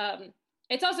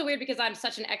it's also weird because I'm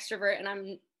such an extrovert and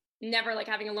I'm never, like,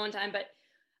 having alone time, but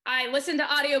I listen to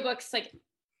audiobooks, like,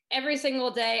 every single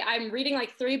day. I'm reading,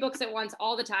 like, 3 books at once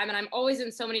all the time. And I'm always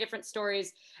in so many different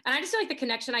stories. And I just feel like the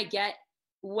connection I get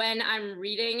when I'm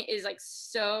reading is, like,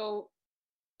 so,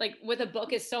 like, with a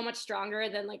book is so much stronger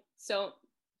than, like, so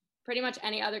pretty much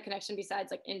any other connection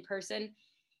besides, like, in person.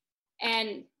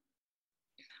 And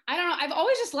I don't know, I've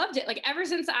always just loved it. Like, ever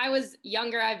since I was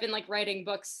younger, I've been, like, writing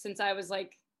books since I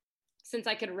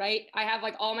could write. I have,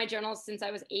 like, all my journals since I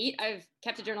was 8. I've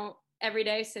kept a journal every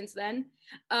day since then.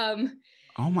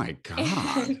 Oh my God.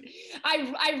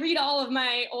 I read all of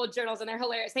my old journals and they're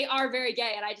hilarious. They are very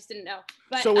gay and I just didn't know.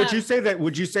 But, so would you say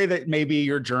that maybe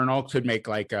your journal could make,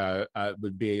 like,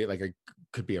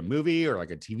 could be a movie or,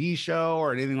 like, a TV show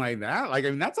or anything like that? Like, I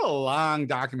mean, that's a long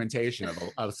documentation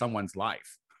of someone's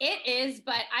life. It is,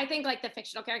 but I think, like, the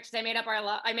fictional characters I make up are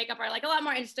like a lot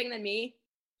more interesting than me.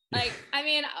 Like, I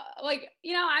mean, like,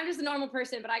 you know, I'm just a normal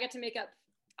person, but I get to make up.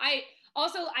 I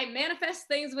manifest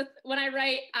things when I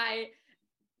write. I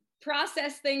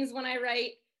process things when I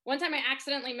write. One time I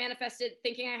accidentally manifested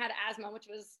thinking I had asthma, which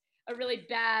was a really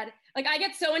bad, like, I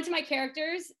get so into my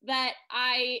characters that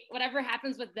whatever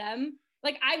happens with them,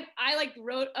 like, I like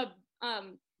wrote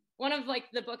one of,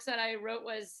 like, the books that I wrote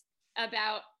was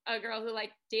about a girl who,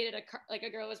 like, dated a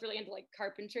girl who was really into, like,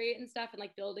 carpentry and stuff and,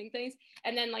 like, building things.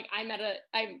 And then, like, I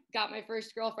got my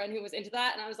first girlfriend who was into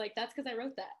that. And I was like, that's because I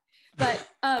wrote that. But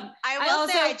I will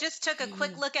say I just took a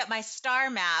quick look at my star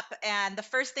map, and the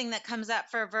first thing that comes up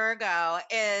for Virgo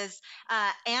is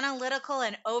analytical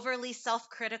and overly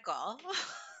self-critical.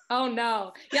 Oh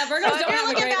no! Yeah, Virgos don't have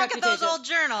a great reputation. You're looking back at those old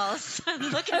journals,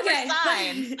 looking for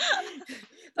signs.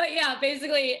 But yeah,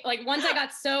 basically, like, once I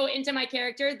got so into my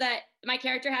character that my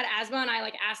character had asthma, and I,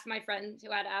 like, asked my friend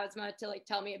who had asthma to, like,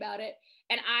 tell me about it,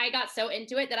 and I got so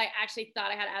into it that I actually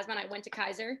thought I had asthma, and I went to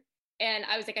Kaiser. And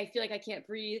I was like, I feel like I can't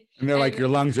breathe. And they're like, your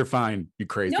lungs are fine. You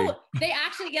crazy. No, they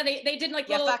actually, they did, like,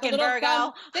 little Virgo.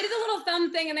 thumb. They did a little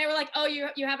thumb thing, and they were like, oh,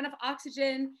 you have enough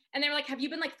oxygen. And they were like, have you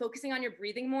been, like, focusing on your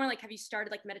breathing more? Like, have you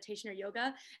started, like, meditation or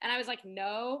yoga? And I was like,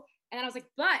 no. And then I was like,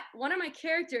 but one of my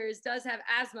characters does have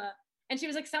asthma. And she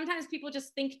was like, sometimes people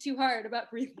just think too hard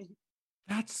about breathing.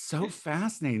 That's so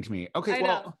fascinating to me. Okay,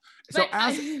 well, so go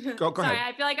sorry,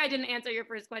 ahead. I feel like I didn't answer your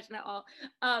first question at all.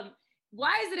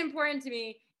 Why is it important to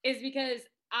me? Is because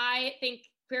I think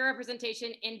queer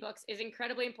representation in books is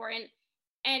incredibly important.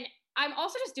 And I'm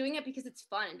also just doing it because it's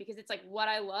fun, because it's, like, what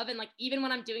I love. And, like, even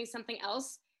when I'm doing something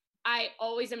else, I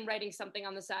always am writing something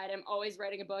on the side. I'm always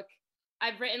writing a book.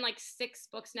 I've written, like, 6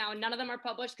 books now, and none of them are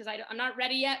published because I'm not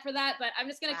ready yet for that, but I'm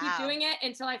just going to keep doing it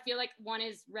until I feel like one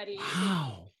is ready.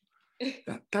 Wow.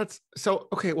 That's so,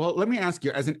 okay. Well, let me ask you,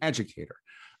 as an educator,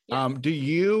 yes.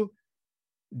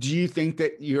 Do you think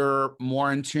that you're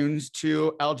more in tune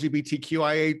to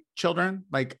LGBTQIA children?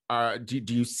 Like, do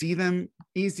you see them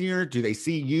easier? Do they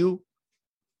see you?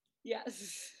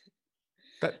 Yes.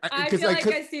 I feel like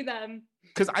I see them.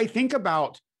 Because I think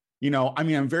about, you know, I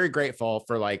mean, I'm very grateful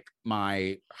for, like,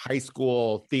 my high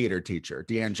school theater teacher,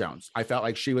 Deanne Jones. I felt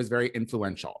like she was very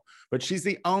influential, but she's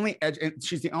the only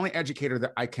educator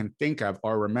that I can think of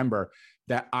or remember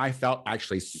that I felt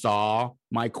actually saw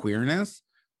my queerness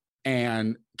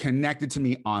and connected to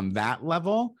me on that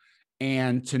level.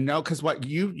 And to know, because what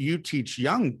you teach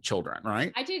young children,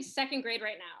 right? I teach 2nd grade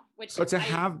right now, which so to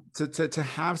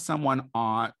have someone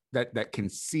on that can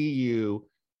see you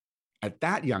at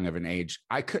that young of an age,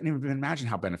 I couldn't even imagine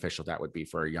how beneficial that would be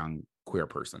for a young queer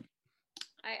person.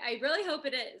 I really hope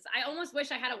it is. I almost wish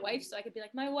I had a wife so I could be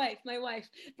like, my wife.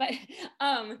 But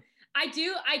I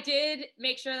did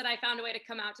make sure that I found a way to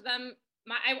come out to them.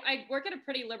 I work at a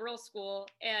pretty liberal school,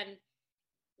 and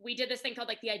we did this thing called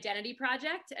like the Identity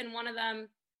Project. And one of them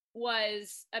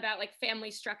was about like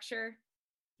family structure.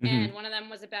 And one of them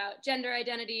was about gender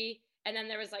identity. And then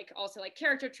there was like also like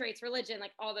character traits, religion,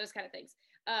 like all those kind of things.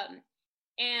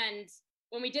 And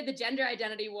when we did the gender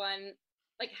identity one,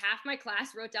 like half my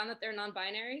class wrote down that they're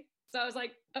non-binary. So I was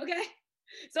like, okay.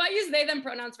 So I use they, them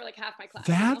pronouns for like half my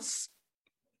class.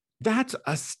 That's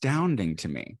astounding to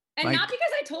me. And like, not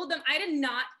because I told them,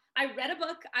 I read a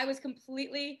book. I was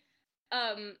completely,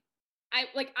 I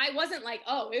wasn't like,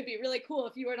 oh, it'd be really cool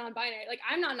if you were non-binary. Like,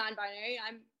 I'm not non-binary.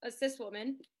 I'm a cis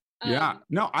woman. Yeah,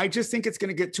 no, I just think it's going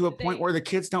to get to a point where the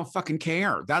kids don't fucking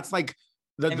care. That's like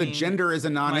the gender is a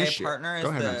non-issue. My partner is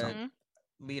the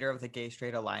leader of the Gay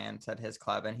Straight Alliance at his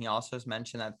club, and he also has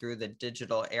mentioned that through the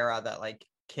digital era that like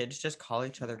kids just call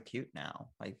each other cute now.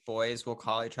 Like boys will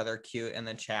call each other cute in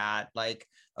the chat, like,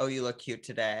 oh, you look cute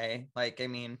today. Like, I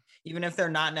mean, even if they're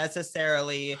not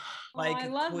necessarily like I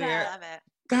love queer. that.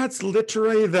 That's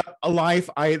literally the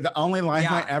only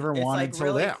life I ever wanted like to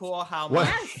really live. Cool how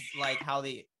much like how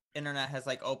the internet has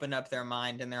like opened up their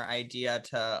mind and their idea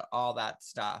to all that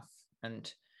stuff. And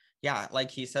yeah,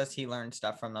 like he says he learned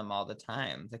stuff from them all the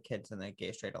time, the kids in the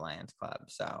Gay Straight Alliance Club.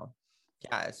 So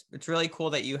yeah, it's really cool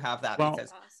that you have that,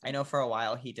 because awesome. I know for a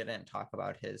while he didn't talk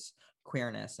about his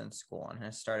queerness in school and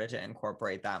has started to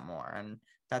incorporate that more. And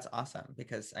that's awesome,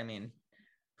 because I mean,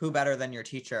 who better than your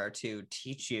teacher to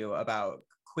teach you about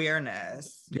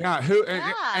queerness? Yeah,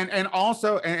 and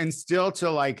also and still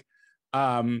to like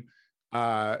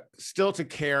still to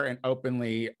care and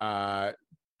openly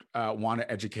want to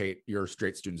educate your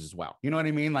straight students as well. You know what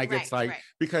I mean? Like, it's like,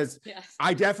 because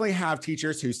I definitely have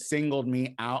teachers who singled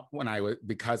me out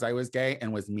because I was gay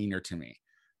and was meaner to me.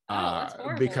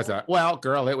 Because well,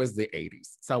 girl, it was the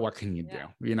 80s. So what can you do?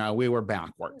 You know, we were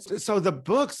backwards. So the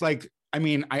books, like, I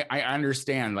mean, I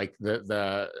understand like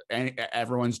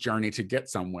everyone's journey to get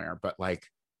somewhere, but like,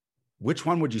 which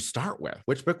one would you start with?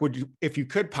 Which book would you, if you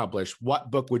could publish, what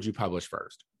book would you publish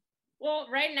first? Well,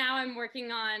 right now I'm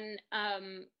working on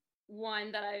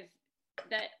one that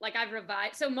I've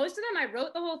revised. So most of them, I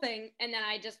wrote the whole thing, and then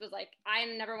I just was like, I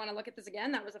never want to look at this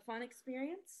again. That was a fun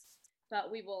experience,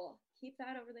 but we will keep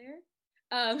that over there.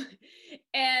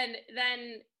 And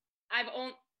then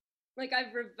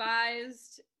I've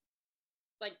revised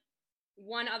like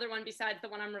one other one besides the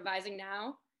one I'm revising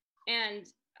now. And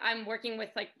I'm working with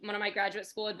like one of my graduate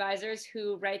school advisors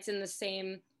who writes in the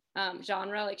same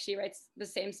genre. Like, she writes the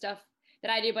same stuff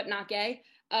that I do, but not gay.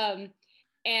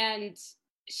 And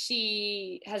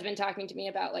she has been talking to me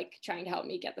about like trying to help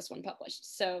me get this one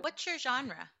published. So what's your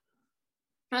genre?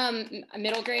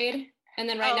 Middle grade. And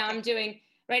then right now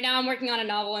I'm working on a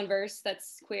novel in verse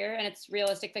that's queer, and it's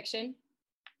realistic fiction.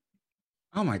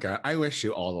 Oh my God, I wish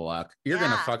you all the luck. You're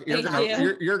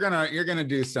gonna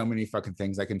do so many fucking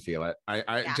things. I can feel it.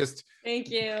 Just thank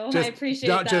you. I appreciate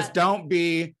that. Just don't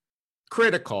be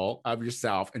critical of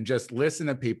yourself, and just listen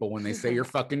to people when they say you're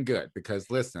fucking good. Because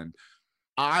listen,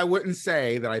 I wouldn't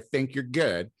say that I think you're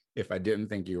good if I didn't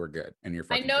think you were good, and you're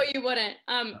fucking I know good. You wouldn't.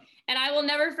 And I will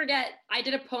never forget, I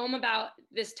did a poem about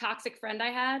this toxic friend I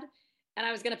had, and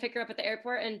I was gonna pick her up at the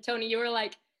airport, and Tony, you were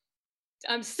like,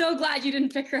 I'm so glad you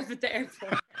didn't pick her up at the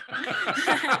airport. And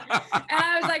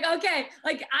I was like, okay.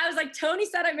 Like, I was like, Tony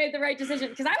said I made the right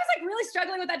decision. Because I was like really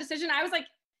struggling with that decision. I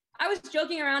was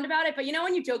joking around about it, but you know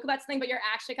when you joke about something, but you're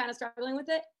actually kind of struggling with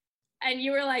it? And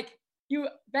you were like, you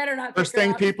better not. First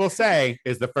thing people say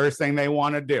is the first thing they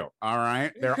want to do. All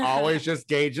right. They're always just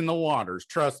gauging the waters.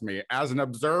 Trust me. As an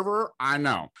observer, I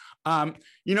know.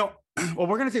 You know, well,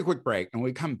 we're going to take a quick break, and when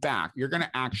we come back, you're going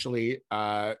to actually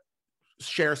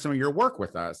share some of your work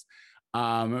with us.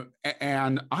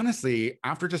 And honestly,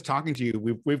 after just talking to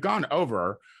you, we've gone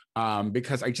over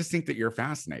because I just think that you're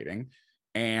fascinating.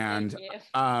 And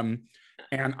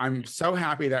I'm so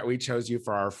happy that we chose you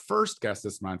for our first guest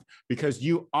this month, because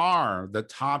you are the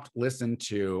top listened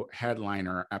to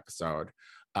headliner episode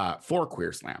for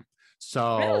Queer Slam.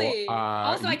 So really?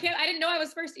 Also, I didn't know I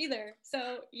was first either.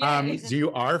 So yeah.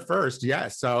 You are first,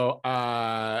 yes. So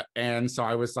and so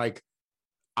I was like,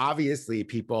 obviously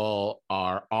people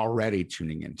are already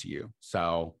tuning into you.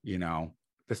 So, you know,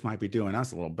 this might be doing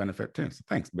us a little benefit too. So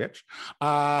thanks, bitch.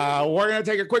 We're going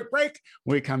to take a quick break.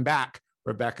 When we come back,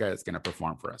 Rebecca is going to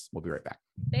perform for us. We'll be right back.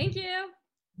 Thank you.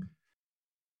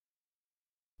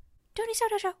 Tony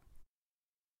Soto Show.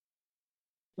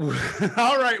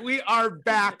 All right, we are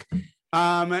back.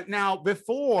 Now,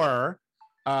 before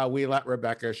we let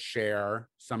Rebecca share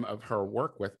some of her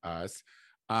work with us,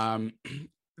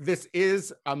 this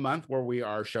is a month where we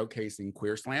are showcasing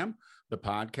Queer Slam, the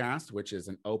podcast, which is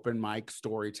an open mic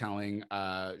storytelling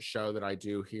show that I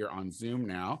do here on Zoom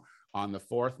now on the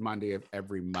fourth Monday of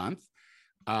every month.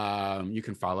 You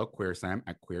can follow Queer Slam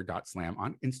at queer.slam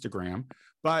on Instagram.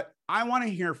 But I want to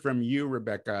hear from you,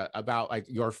 Rebecca, about like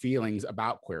your feelings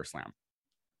about Queer Slam.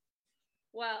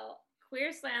 Well,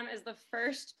 Queer Slam is the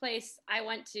first place I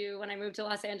went to when I moved to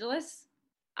Los Angeles.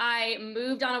 I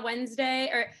moved on a Wednesday,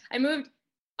 or I moved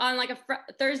on like a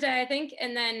Thursday, I think.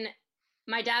 And then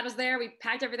my dad was there. We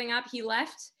packed everything up. He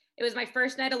left. It was my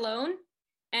first night alone.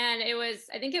 And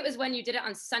I think it was when you did it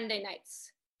on Sunday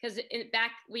nights. Because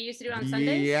back we used to do it on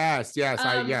Sundays. Yes,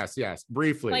 yes,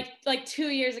 briefly. Like 2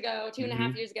 years ago, two and a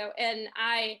half years ago, and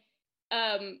I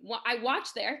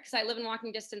watched there because I live in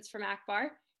walking distance from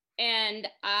Akbar, and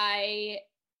I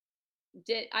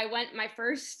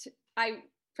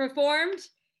performed,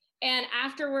 and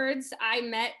afterwards I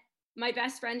met my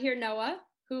best friend here, Noah,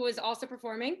 who was also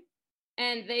performing,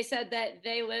 and they said that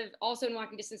they live also in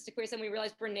walking distance to Queer Slam. We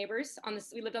realized we're neighbors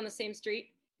we lived on the same street.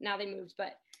 Now they moved,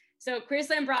 but. So Queer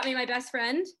Slam brought me my best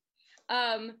friend.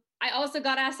 I also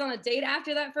got asked on a date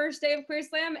after that first day of Queer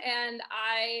Slam, and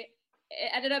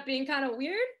it ended up being kind of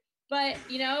weird, but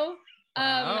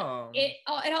wow. It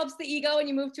helps the ego when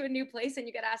you move to a new place and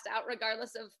you get asked out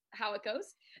regardless of how it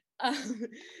goes.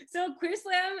 So Queer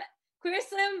Slam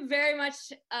very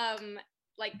much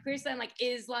like Queer Slam like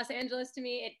is Los Angeles to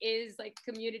me. It is like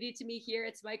community to me here.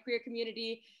 It's my queer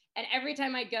community, and every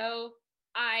time I go,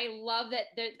 I love that.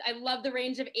 I love the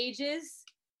range of ages.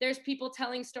 There's people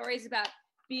telling stories about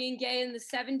being gay in the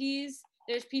 70s.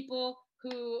 There's people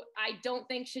who I don't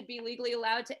think should be legally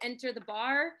allowed to enter the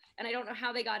bar, and I don't know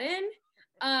how they got in.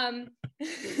 As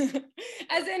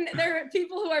in, there are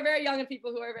people who are very young and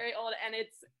people who are very old, and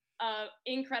it's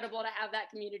incredible to have that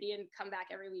community and come back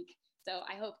every week. So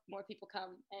I hope more people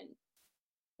come and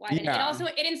widen it. Also,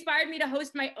 it inspired me to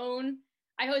host my own.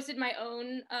 I hosted my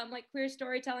own like queer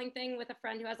storytelling thing with a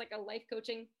friend who has like a life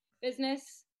coaching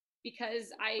business,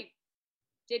 because I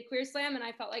did Queer Slam and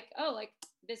I felt like, oh, like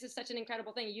this is such an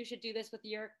incredible thing. You should do this with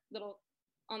your little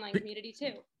online community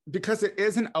too. Because it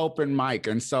is an open mic,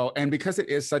 and because it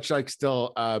is such like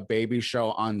still a baby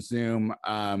show on Zoom,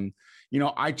 the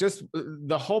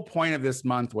whole point of this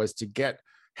month was to get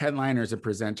headliners and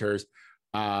presenters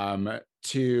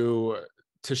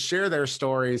to share their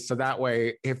stories, so that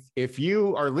way if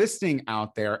you are listening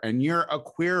out there and you're a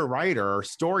queer writer or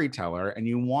storyteller and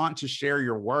you want to share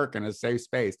your work in a safe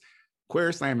space,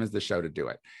 Queer Slam is the show to do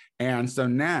it. And so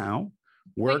now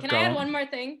can I add one more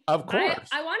thing? Of course.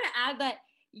 I want to add that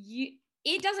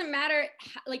it doesn't matter,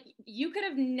 like you could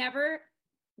have never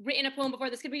written a poem before.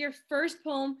 This could be your first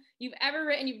poem you've ever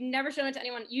written. You've never shown it to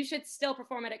anyone. You should still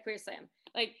perform it at Queer Slam.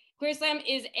 Like Queer Slam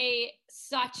is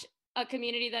such a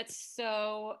community that's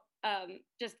so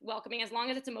just welcoming. As long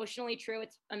as it's emotionally true,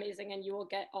 it's amazing, and you will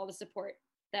get all the support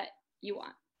that you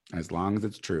want. As long as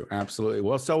it's true. Absolutely.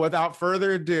 Well, so without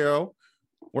further ado,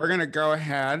 we're going to go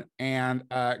ahead and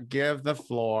give the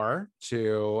floor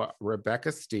to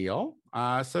Rebecca Steele.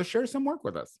 So share some work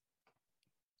with us.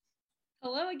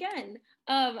 Hello again.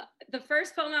 The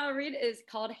first poem I'll read is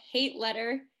called Hate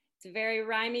Letter. It's a very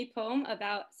rhymey poem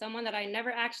about someone that I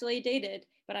never actually dated,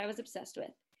 but I was obsessed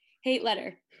with. Hate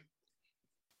Letter.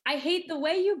 I hate the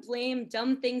way you blame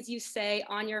dumb things you say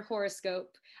on your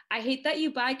horoscope. I hate that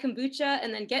you buy kombucha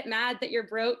and then get mad that you're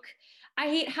broke. I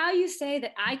hate how you say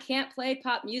that I can't play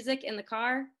pop music in the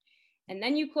car, and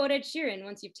then you quote Ed Sheeran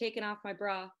once you've taken off my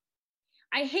bra.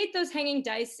 I hate those hanging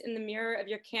dice in the mirror of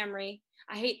your Camry.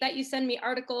 I hate that you send me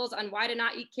articles on why to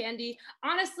not eat candy.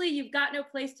 Honestly, you've got no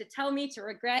place to tell me to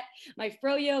regret my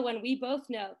froyo when we both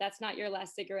know that's not your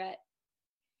last cigarette.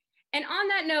 And on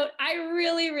that note, I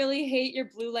really, really hate your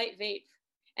blue light vape.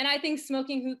 And I think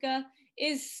smoking hookah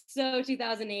is so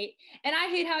 2008. And I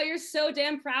hate how you're so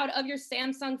damn proud of your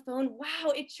Samsung phone.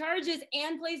 Wow, it charges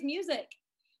and plays music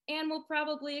and will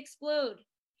probably explode.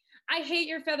 I hate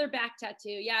your feather back tattoo.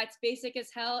 Yeah, it's basic as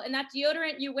hell. And that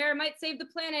deodorant you wear might save the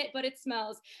planet, but it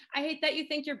smells. I hate that you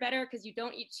think you're better because you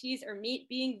don't eat cheese or meat.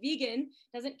 Being vegan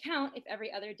doesn't count if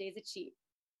every other day's a cheat.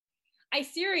 I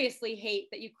seriously hate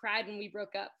that you cried when we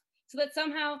broke up, so that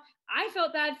somehow I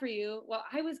felt bad for you while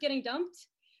I was getting dumped.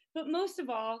 But most of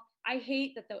all, I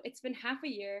hate that though it's been half a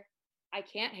year, I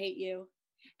can't hate you.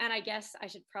 And I guess I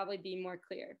should probably be more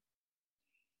clear.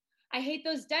 I hate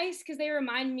those dice because they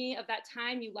remind me of that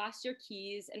time you lost your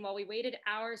keys, and while we waited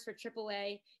hours for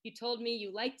AAA, you told me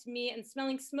you liked me, and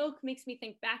smelling smoke makes me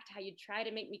think back to how you'd try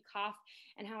to make me cough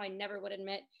and how I never would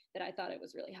admit that I thought it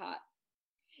was really hot.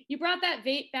 You brought that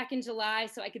vape back in July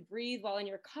so I could breathe while in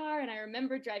your car, and I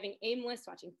remember driving aimless,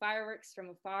 watching fireworks from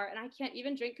afar, and I can't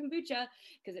even drink kombucha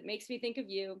because it makes me think of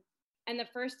you, and the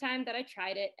first time that I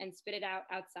tried it and spit it out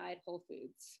outside Whole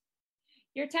Foods.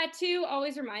 Your tattoo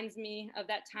always reminds me of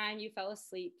that time you fell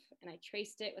asleep, and I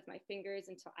traced it with my fingers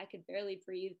until I could barely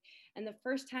breathe, and the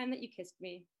first time that you kissed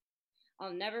me,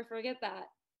 I'll never forget that,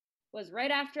 was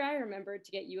right after I remembered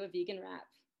to get you a vegan wrap.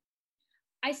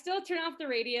 I still turn off the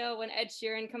radio when Ed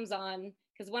Sheeran comes on,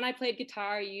 because when I played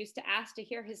guitar, you used to ask to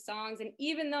hear his songs, and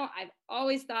even though I've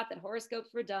always thought that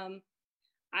horoscopes were dumb,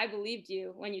 I believed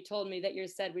you when you told me that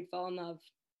yours said we'd fall in love.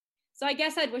 So I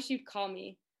guess I'd wish you'd call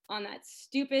me on that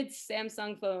stupid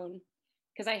Samsung phone,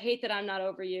 because I hate that I'm not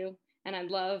over you, and I'd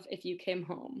love if you came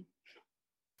home.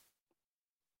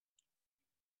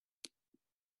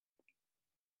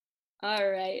 All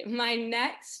right, my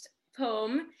next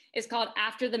poem is called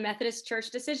After the Methodist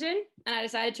Church Decision, and I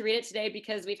decided to read it today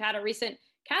because we've had a recent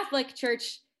Catholic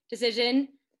Church decision,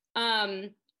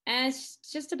 and it's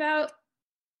just about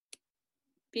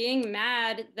being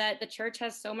mad that the church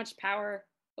has so much power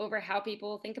over how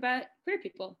people think about queer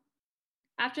people.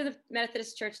 After the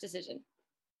Methodist Church decision.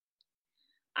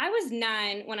 I was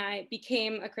 9 when I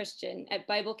became a Christian at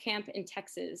Bible camp in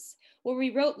Texas, where we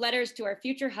wrote letters to our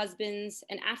future husbands,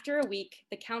 and after a week,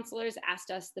 the counselors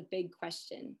asked us the big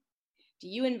question: do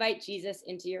you invite Jesus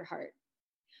into your heart?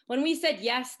 When we said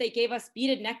yes, they gave us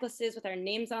beaded necklaces with our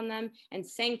names on them and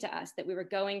sang to us that we were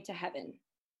going to heaven.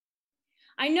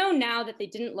 I know now that they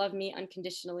didn't love me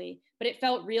unconditionally, but it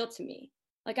felt real to me,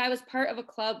 like I was part of a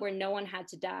club where no one had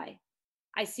to die.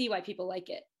 I see why people like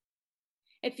it.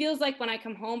 It feels like when I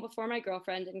come home before my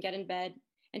girlfriend and get in bed,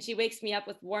 and she wakes me up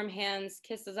with warm hands,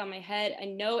 kisses on my head, I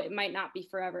know it might not be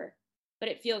forever, but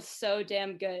it feels so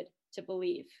damn good to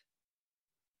believe.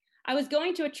 I was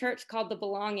going to a church called The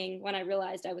Belonging when I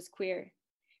realized I was queer.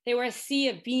 They were a sea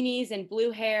of beanies and blue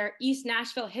hair, East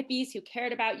Nashville hippies who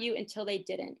cared about you until they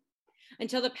didn't.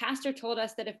 Until the pastor told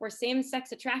us that if we're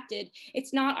same-sex attracted,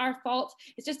 it's not our fault.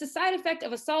 It's just a side effect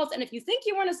of assault. And if you think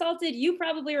you weren't assaulted, you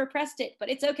probably repressed it, but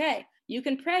it's okay. You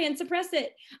can pray and suppress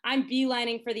it. I'm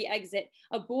beelining for the exit.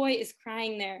 A boy is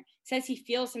crying there, says he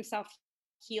feels himself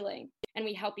healing, and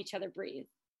we help each other breathe.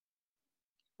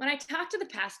 When I talk to the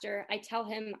pastor, I tell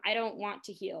him I don't want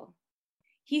to heal.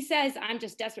 He says I'm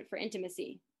just desperate for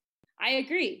intimacy. I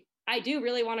agree. I do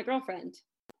really want a girlfriend.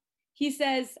 He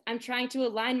says, I'm trying to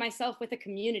align myself with a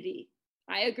community.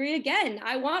 I agree again.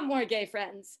 I want more gay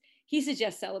friends. He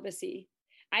suggests celibacy.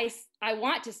 I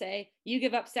want to say, you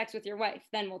give up sex with your wife,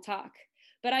 then we'll talk.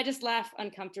 But I just laugh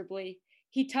uncomfortably.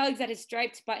 He tugs at his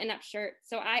striped button-up shirt.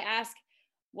 So I ask,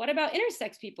 what about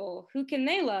intersex people? Who can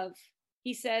they love?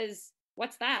 He says,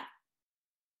 what's that?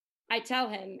 I tell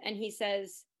him, and he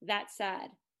says, that's sad.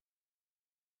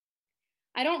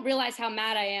 I don't realize how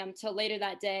mad I am till later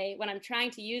that day when I'm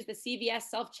trying to use the CVS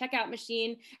self-checkout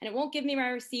machine and it won't give me my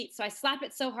receipt, so I slap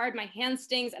it so hard my hand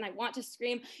stings and I want to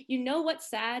scream. You know what's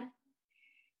sad?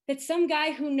 That some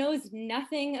guy who knows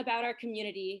nothing about our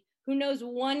community, who knows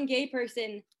one gay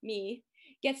person, me,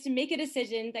 gets to make a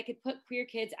decision that could put queer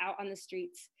kids out on the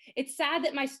streets. It's sad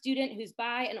that my student, who's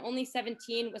bi and only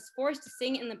 17, was forced to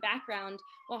sing in the background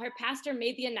while her pastor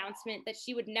made the announcement that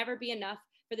she would never be enough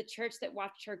for the church that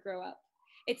watched her grow up.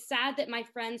 It's sad that my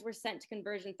friends were sent to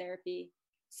conversion therapy.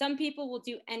 Some people will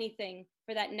do anything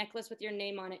for that necklace with your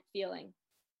name on it feeling.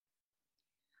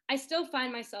 I still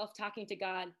find myself talking to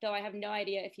God, though I have no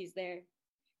idea if he's there.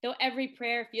 Though every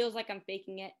prayer feels like I'm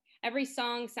faking it. Every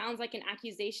song sounds like an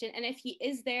accusation, and if he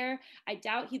is there, I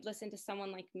doubt he'd listen to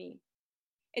someone like me.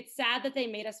 It's sad that they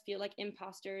made us feel like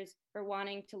imposters for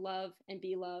wanting to love and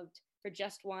be loved, for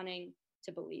just wanting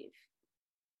to believe.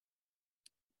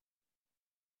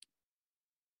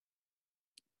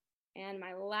 And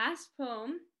my last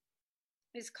poem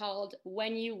is called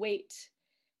When You Wait.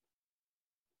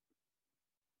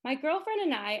 My girlfriend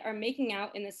and I are making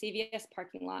out in the CVS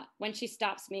parking lot when she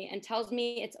stops me and tells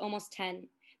me it's almost 10,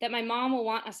 that my mom will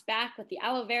want us back with the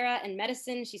aloe vera and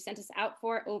medicine she sent us out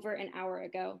for over an hour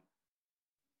ago.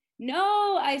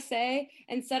 No, I say,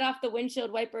 and set off the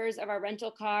windshield wipers of our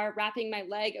rental car, wrapping my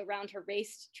leg around her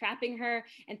waist, trapping her,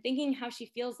 and thinking how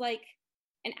she feels like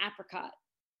an apricot.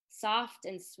 Soft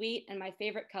and sweet and my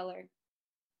favorite color.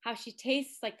 How she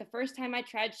tastes like the first time I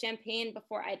tried champagne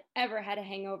before I'd ever had a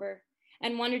hangover,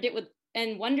 and wondered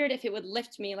if it would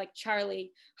lift me like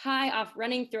Charlie, high off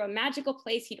running through a magical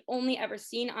place he'd only ever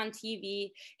seen on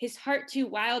TV, his heart too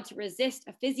wild to resist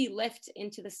a fizzy lift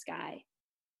into the sky.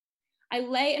 I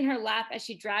lay in her lap as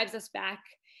she drives us back.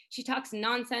 She talks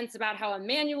nonsense about how a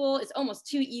manual is almost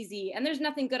too easy and there's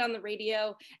nothing good on the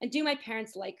radio, and do my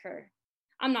parents like her?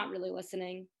 I'm not really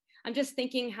listening. I'm just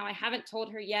thinking how I haven't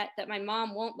told her yet that my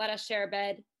mom won't let us share a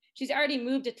bed. She's already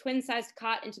moved a twin-sized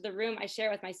cot into the room I share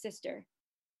with my sister.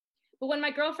 But when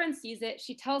my girlfriend sees it,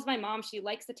 she tells my mom she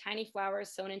likes the tiny flowers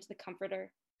sewn into the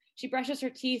comforter. She brushes her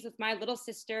teeth with my little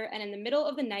sister, and in the middle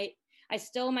of the night, I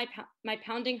still my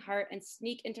pounding heart and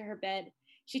sneak into her bed.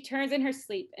 She turns in her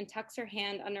sleep and tucks her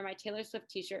hand under my Taylor Swift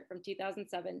t-shirt from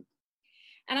 2007.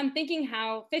 And I'm thinking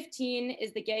how 15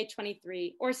 is the gay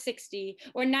 23, or 60,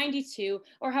 or 92,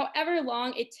 or however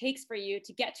long it takes for you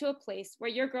to get to a place where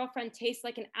your girlfriend tastes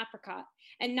like an apricot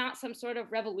and not some sort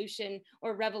of revolution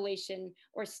or revelation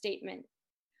or statement.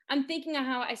 I'm thinking of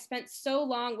how I spent so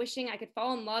long wishing I could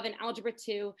fall in love in Algebra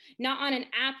 2, not on an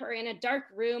app or in a dark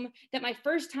room, that my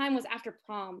first time was after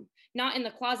prom, not in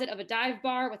the closet of a dive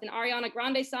bar with an Ariana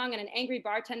Grande song and an angry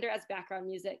bartender as background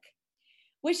music.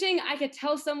 Wishing I could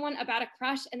tell someone about a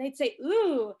crush and they'd say,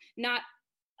 ooh, not,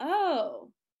 oh.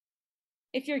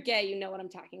 If you're gay, you know what I'm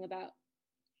talking about.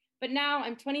 But now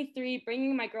I'm 23,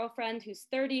 bringing my girlfriend who's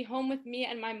 30 home with me,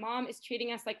 and my mom is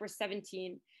treating us like we're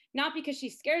 17. Not because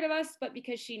she's scared of us, but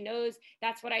because she knows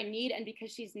that's what I need and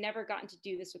because she's never gotten to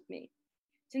do this with me.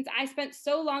 Since I spent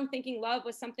so long thinking love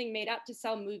was something made up to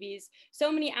sell movies,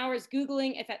 so many hours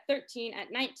Googling if at 13,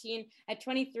 at 19, at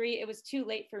 23, it was too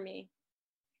late for me.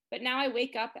 But now I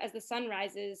wake up as the sun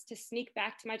rises to sneak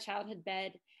back to my childhood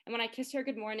bed. And when I kiss her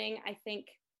good morning, I think,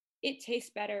 it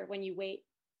tastes better when you wait.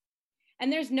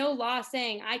 And there's no law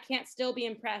saying I can't still be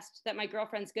impressed that my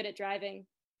girlfriend's good at driving.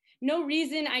 No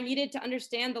reason I needed to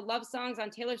understand the love songs on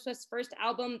Taylor Swift's first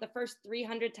album the first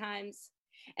 300 times.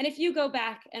 And if you go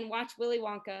back and watch Willy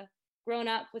Wonka, grown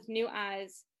up with new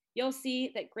eyes, you'll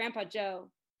see that Grandpa Joe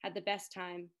had the best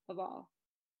time of all.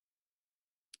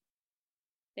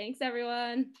 Thanks,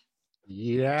 everyone.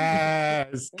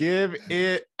 Yes, give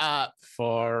it up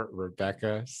for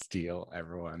Rebecca Steele,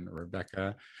 everyone.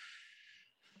 Rebecca,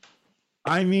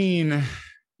 I mean,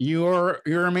 you're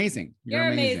amazing.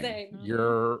 You're amazing.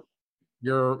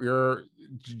 You're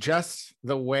just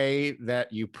the way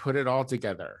that you put it all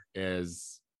together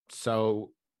is so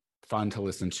fun to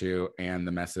listen to, and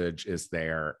the message is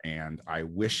there, and I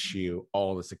wish you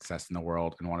all the success in the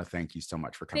world and want to thank you so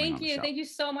much for coming on the show. Thank you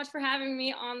so much for having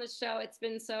me on the show. It's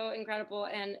been so incredible,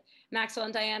 and Maxwell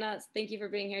and Diana, thank you for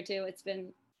being here too. It's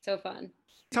been so fun.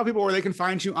 Tell people where they can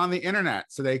find you on the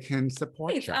internet so they can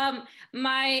support you.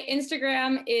 My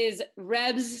Instagram is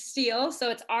Rebs Steele,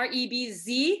 so it's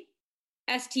REBZ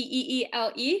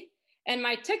STEELE, and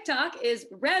my TikTok is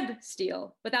Reb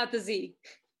Steele without the Z.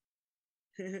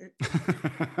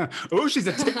 Oh, she's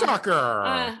a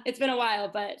TikToker. It's been a while,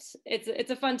 but it's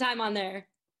a fun time on there.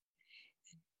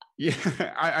 Yeah,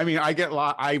 I mean, I get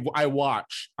I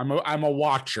watch. I'm a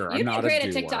watcher. You'd be great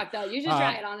at TikTok though. You should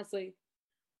try it, honestly.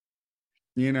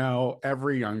 You know,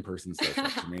 every young person says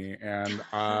that to me, and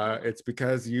it's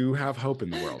because you have hope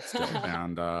in the world still.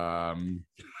 And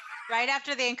right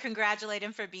after they congratulate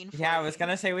him for being 40. Yeah, I was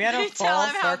gonna say we had a full tell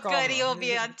him circle. How good he will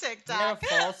be on TikTok. We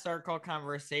had a full circle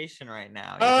conversation right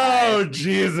now. Oh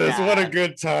Jesus, what a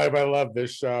good time! I love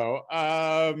this show.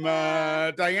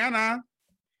 Diana.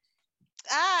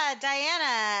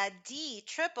 Diana DEEE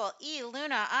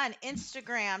Luna on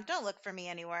Instagram. Don't look for me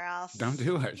anywhere else. Don't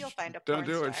do it. You'll find a Don't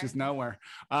do star. it. She's nowhere.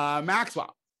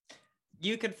 Maxwell.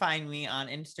 You could find me on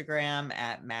Instagram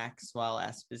at Maxwell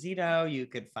Esposito. You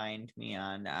could find me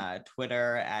on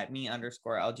Twitter at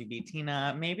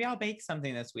 @me_LGBTina. Maybe I'll bake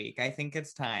something this week. I think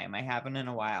it's time. I haven't in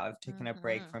a while. I've taken a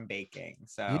break from baking.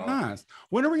 So yes.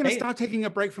 When are we going to stop taking a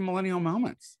break from Millennial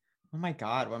Moments? Oh my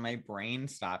God, when my brain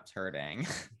stops hurting.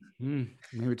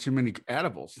 Maybe too many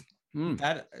edibles.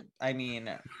 That, I mean,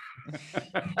 I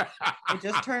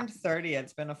just turned 30.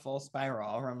 It's been a full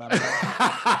spiral, remember?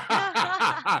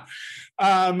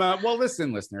 Well,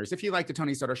 listen, listeners, if you like the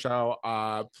Tony Soto Show,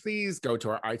 please go to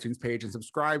our iTunes page and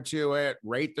subscribe to it,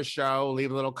 rate the show,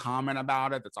 leave a little comment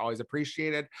about it. That's always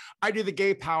appreciated. I do the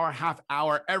Gay Power half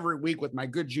hour every week with my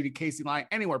good Judy Casey line,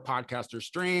 anywhere podcasts are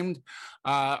streamed.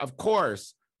 Of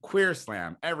course, Queer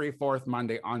Slam every fourth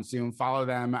Monday on Zoom. Follow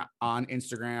them on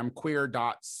Instagram,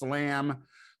 queer.slam.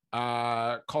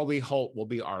 Colby Holt will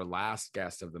be our last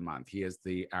guest of the month. He is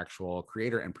the actual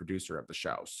creator and producer of the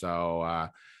show. So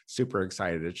super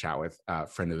excited to chat with a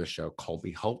friend of the show,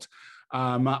 Colby Holt.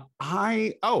 There's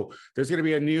going to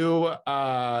be a new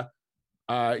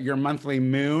Your Monthly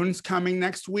Moon's coming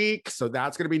next week. So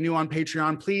that's going to be new on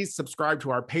Patreon. Please subscribe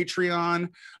to our Patreon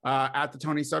at The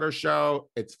Tony Soto Show.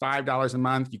 It's $5 a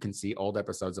month. You can see old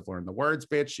episodes of Learn the Words,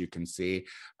 bitch. You can see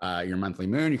Your Monthly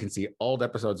Moon. You can see old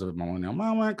episodes of Millennial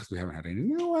Moment because we haven't had any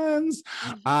new ones.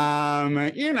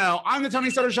 You know, on The Tony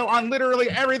Soto Show on literally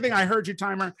everything. I heard you,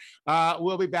 Timer.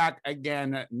 We'll be back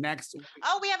again next week.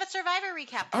 Oh, we have a Survivor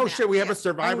recap. Oh, shit. We have a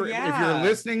Survivor. If you're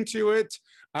listening to it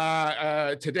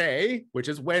today, which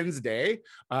is Wednesday,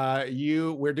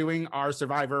 we're doing our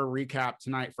Survivor recap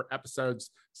tonight for episodes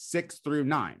 6 through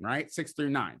 9, right? 6 through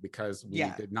 9, because we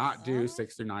did not do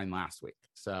 6 through 9 last week.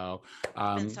 So,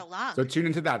 it's been so long. So tune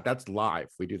into that. That's live.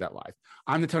 We do that live.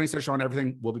 I'm the Tony Soto Show on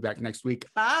everything. We'll be back next week.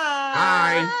 Bye.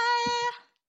 Bye.